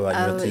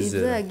babanye batizera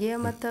ibyo yagiye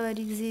amata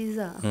bari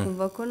byiza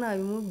akumva ko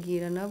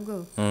nabimubwira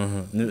nabwo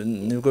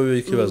nibwo biba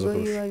ikibazo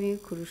kurusha biba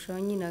bikurushaho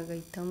nyine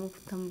agahitamo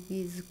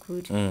kutamubwiza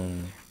ukuri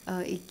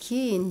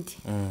ikindi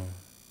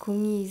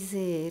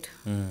kumwizera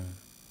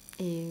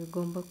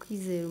ugomba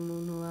kwizera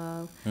umuntu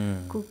wawe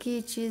kuko iyo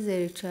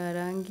icyizere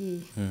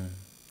cyarangiye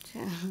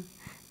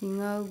ni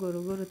nk'aho urwo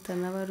rugo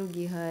rutanaba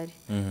rugihari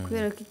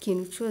kubera ko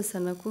ikintu cyose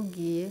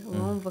anakubwiye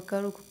uba wumva ko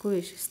ari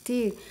ukukubesha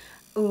sitiri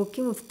ubu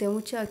kimufitemo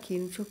cya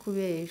kintu cyo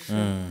kubesha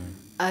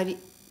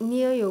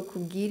niyo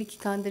yokubwira iki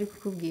kandi ari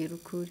kukubwira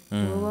ukuri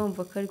uba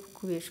wumva ko ari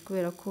kukubesha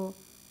kubera ko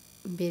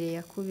mbere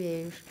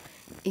yakubesha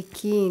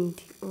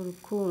ikindi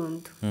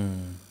urukundo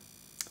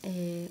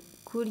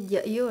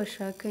kurya iyo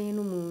washakanye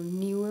n'umuntu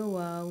niwe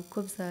wawe uko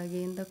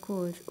byagenda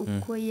kose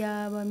uko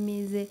yaba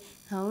ameze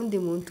nta wundi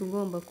muntu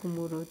ugomba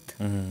kumuruta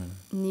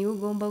niwe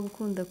ugomba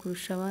gukunda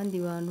kurusha abandi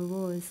bantu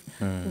bose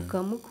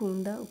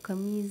ukamukunda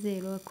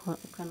ukamwizera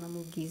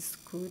ukanamubwiza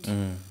ukuri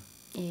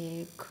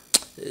yego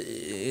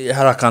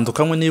hari akantu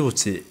kamwe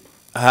nibutse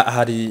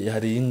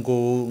hari ingo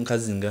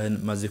nkazingahe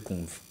maze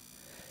kumva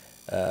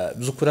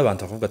by'ukuri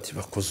abantu bavuga ati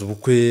bakoze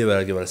ubukwe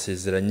baragiye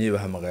barasezeranye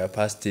bahamagaye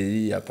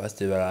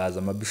pasiteri baraza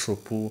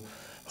amabishopu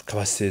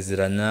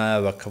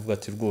bakabasezerana bakavuga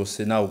ati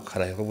rwose nawe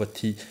ukaraye akavuga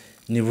ati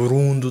ni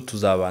burundu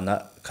tuzabana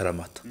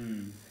karamata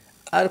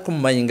ariko mu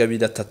mayinga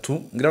 3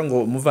 ngira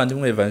ngo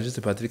muvandimwe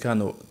Evangeliste Patrick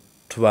hano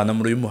tubana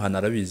muri uyu muhana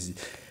arabizi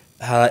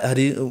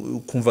hari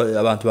kumva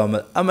abantu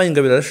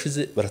amayinga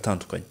birashize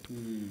baratandukanye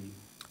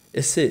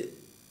ese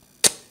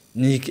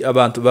ni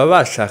abantu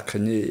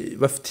babashakanye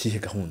bafitiye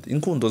gahunda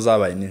inkundo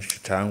zabaye nyinshi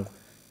cyangwa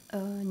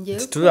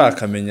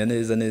turakamenya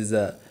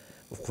neza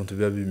ukuntu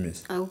biba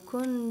bimeze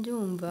uko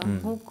ndumva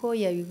nkuko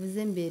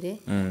yabivuze mbere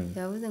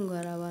yavuze ngo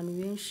hari abantu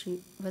benshi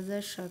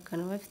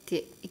bazashakana bafite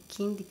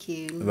ikindi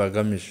kintu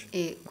bagamije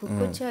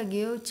kuko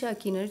cyagiyeho cya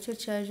kintu aricyo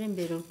cyaje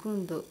mbere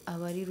urukundo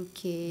aba ari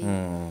rukeya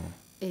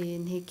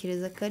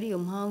ntekereza ko ariyo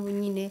mpamvu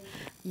nyine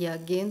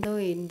yagenda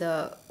wenda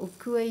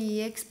uko we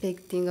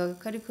yiexpectinga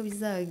ko ariko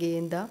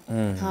bizagenda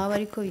ntaba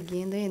ariko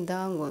bigenda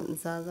wenda ngo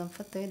nzaza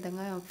mfata wenda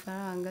nk'aya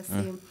mafaranga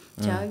se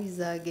cyangwa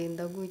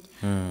bizagenda gutya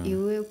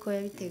iwe uko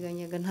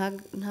yabiteganyaga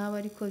ntaba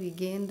ariko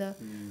bigenda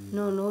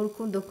noneho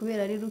urukundo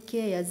kubera ari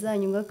rukeya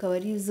zanyunga akaba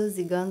ari zo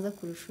ziganza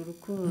kurusha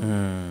urukundo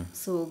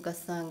so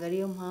ugasanga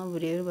ariyo mpamvu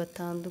rero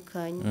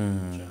batandukanye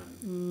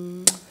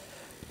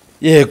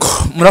yego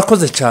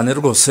murakoze cyane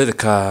rwose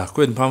reka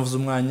kubera impamvu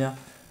z'umwanya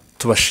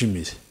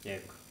tubashimire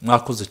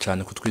mwakoze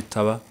cyane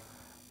kutwitaba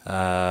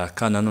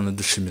kandi nanone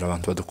dushimira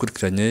abantu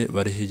badukurikiranye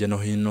bari hirya no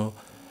hino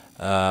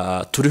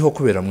turiho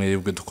kubera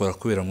mwebwe dukora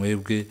kubera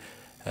mwebwe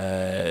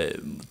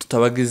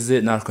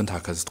tutabagize natwe nta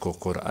kazi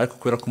twokora ariko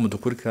kubera ko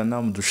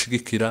mudukurikirana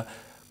mudushigikira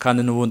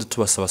kandi n'ubundi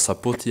tubasaba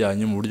support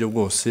yanyu mu buryo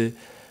bwose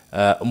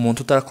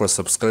umuntu utarakora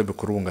subscribe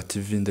ku Rubunga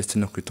TV ndetse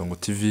no kwitongo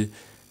TV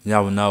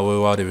nyabo nawe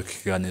warebe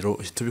ikiganiro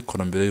uhita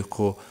ubikora mbere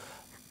yuko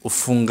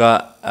ufunga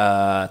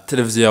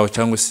televiziyo yawe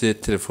cyangwa se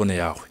telefone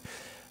yawe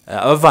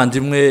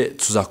abavandimwe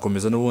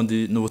tuzakomeza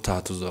n'ubundi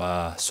n'ubutaha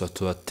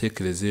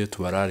tubatekereze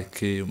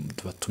tubararike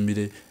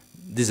tubatumire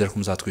ndizera ko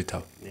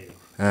muzatwitaba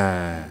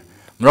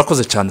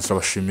murakoze cyane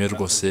turabashimiye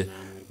rwose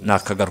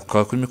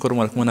nakagaruka kuri mikoro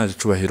mwari kumwe naje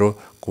Cubahiro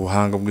ku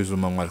buhanga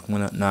bw'izuma mwari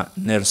kumwe na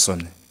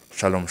Nelson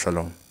shalom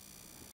shalom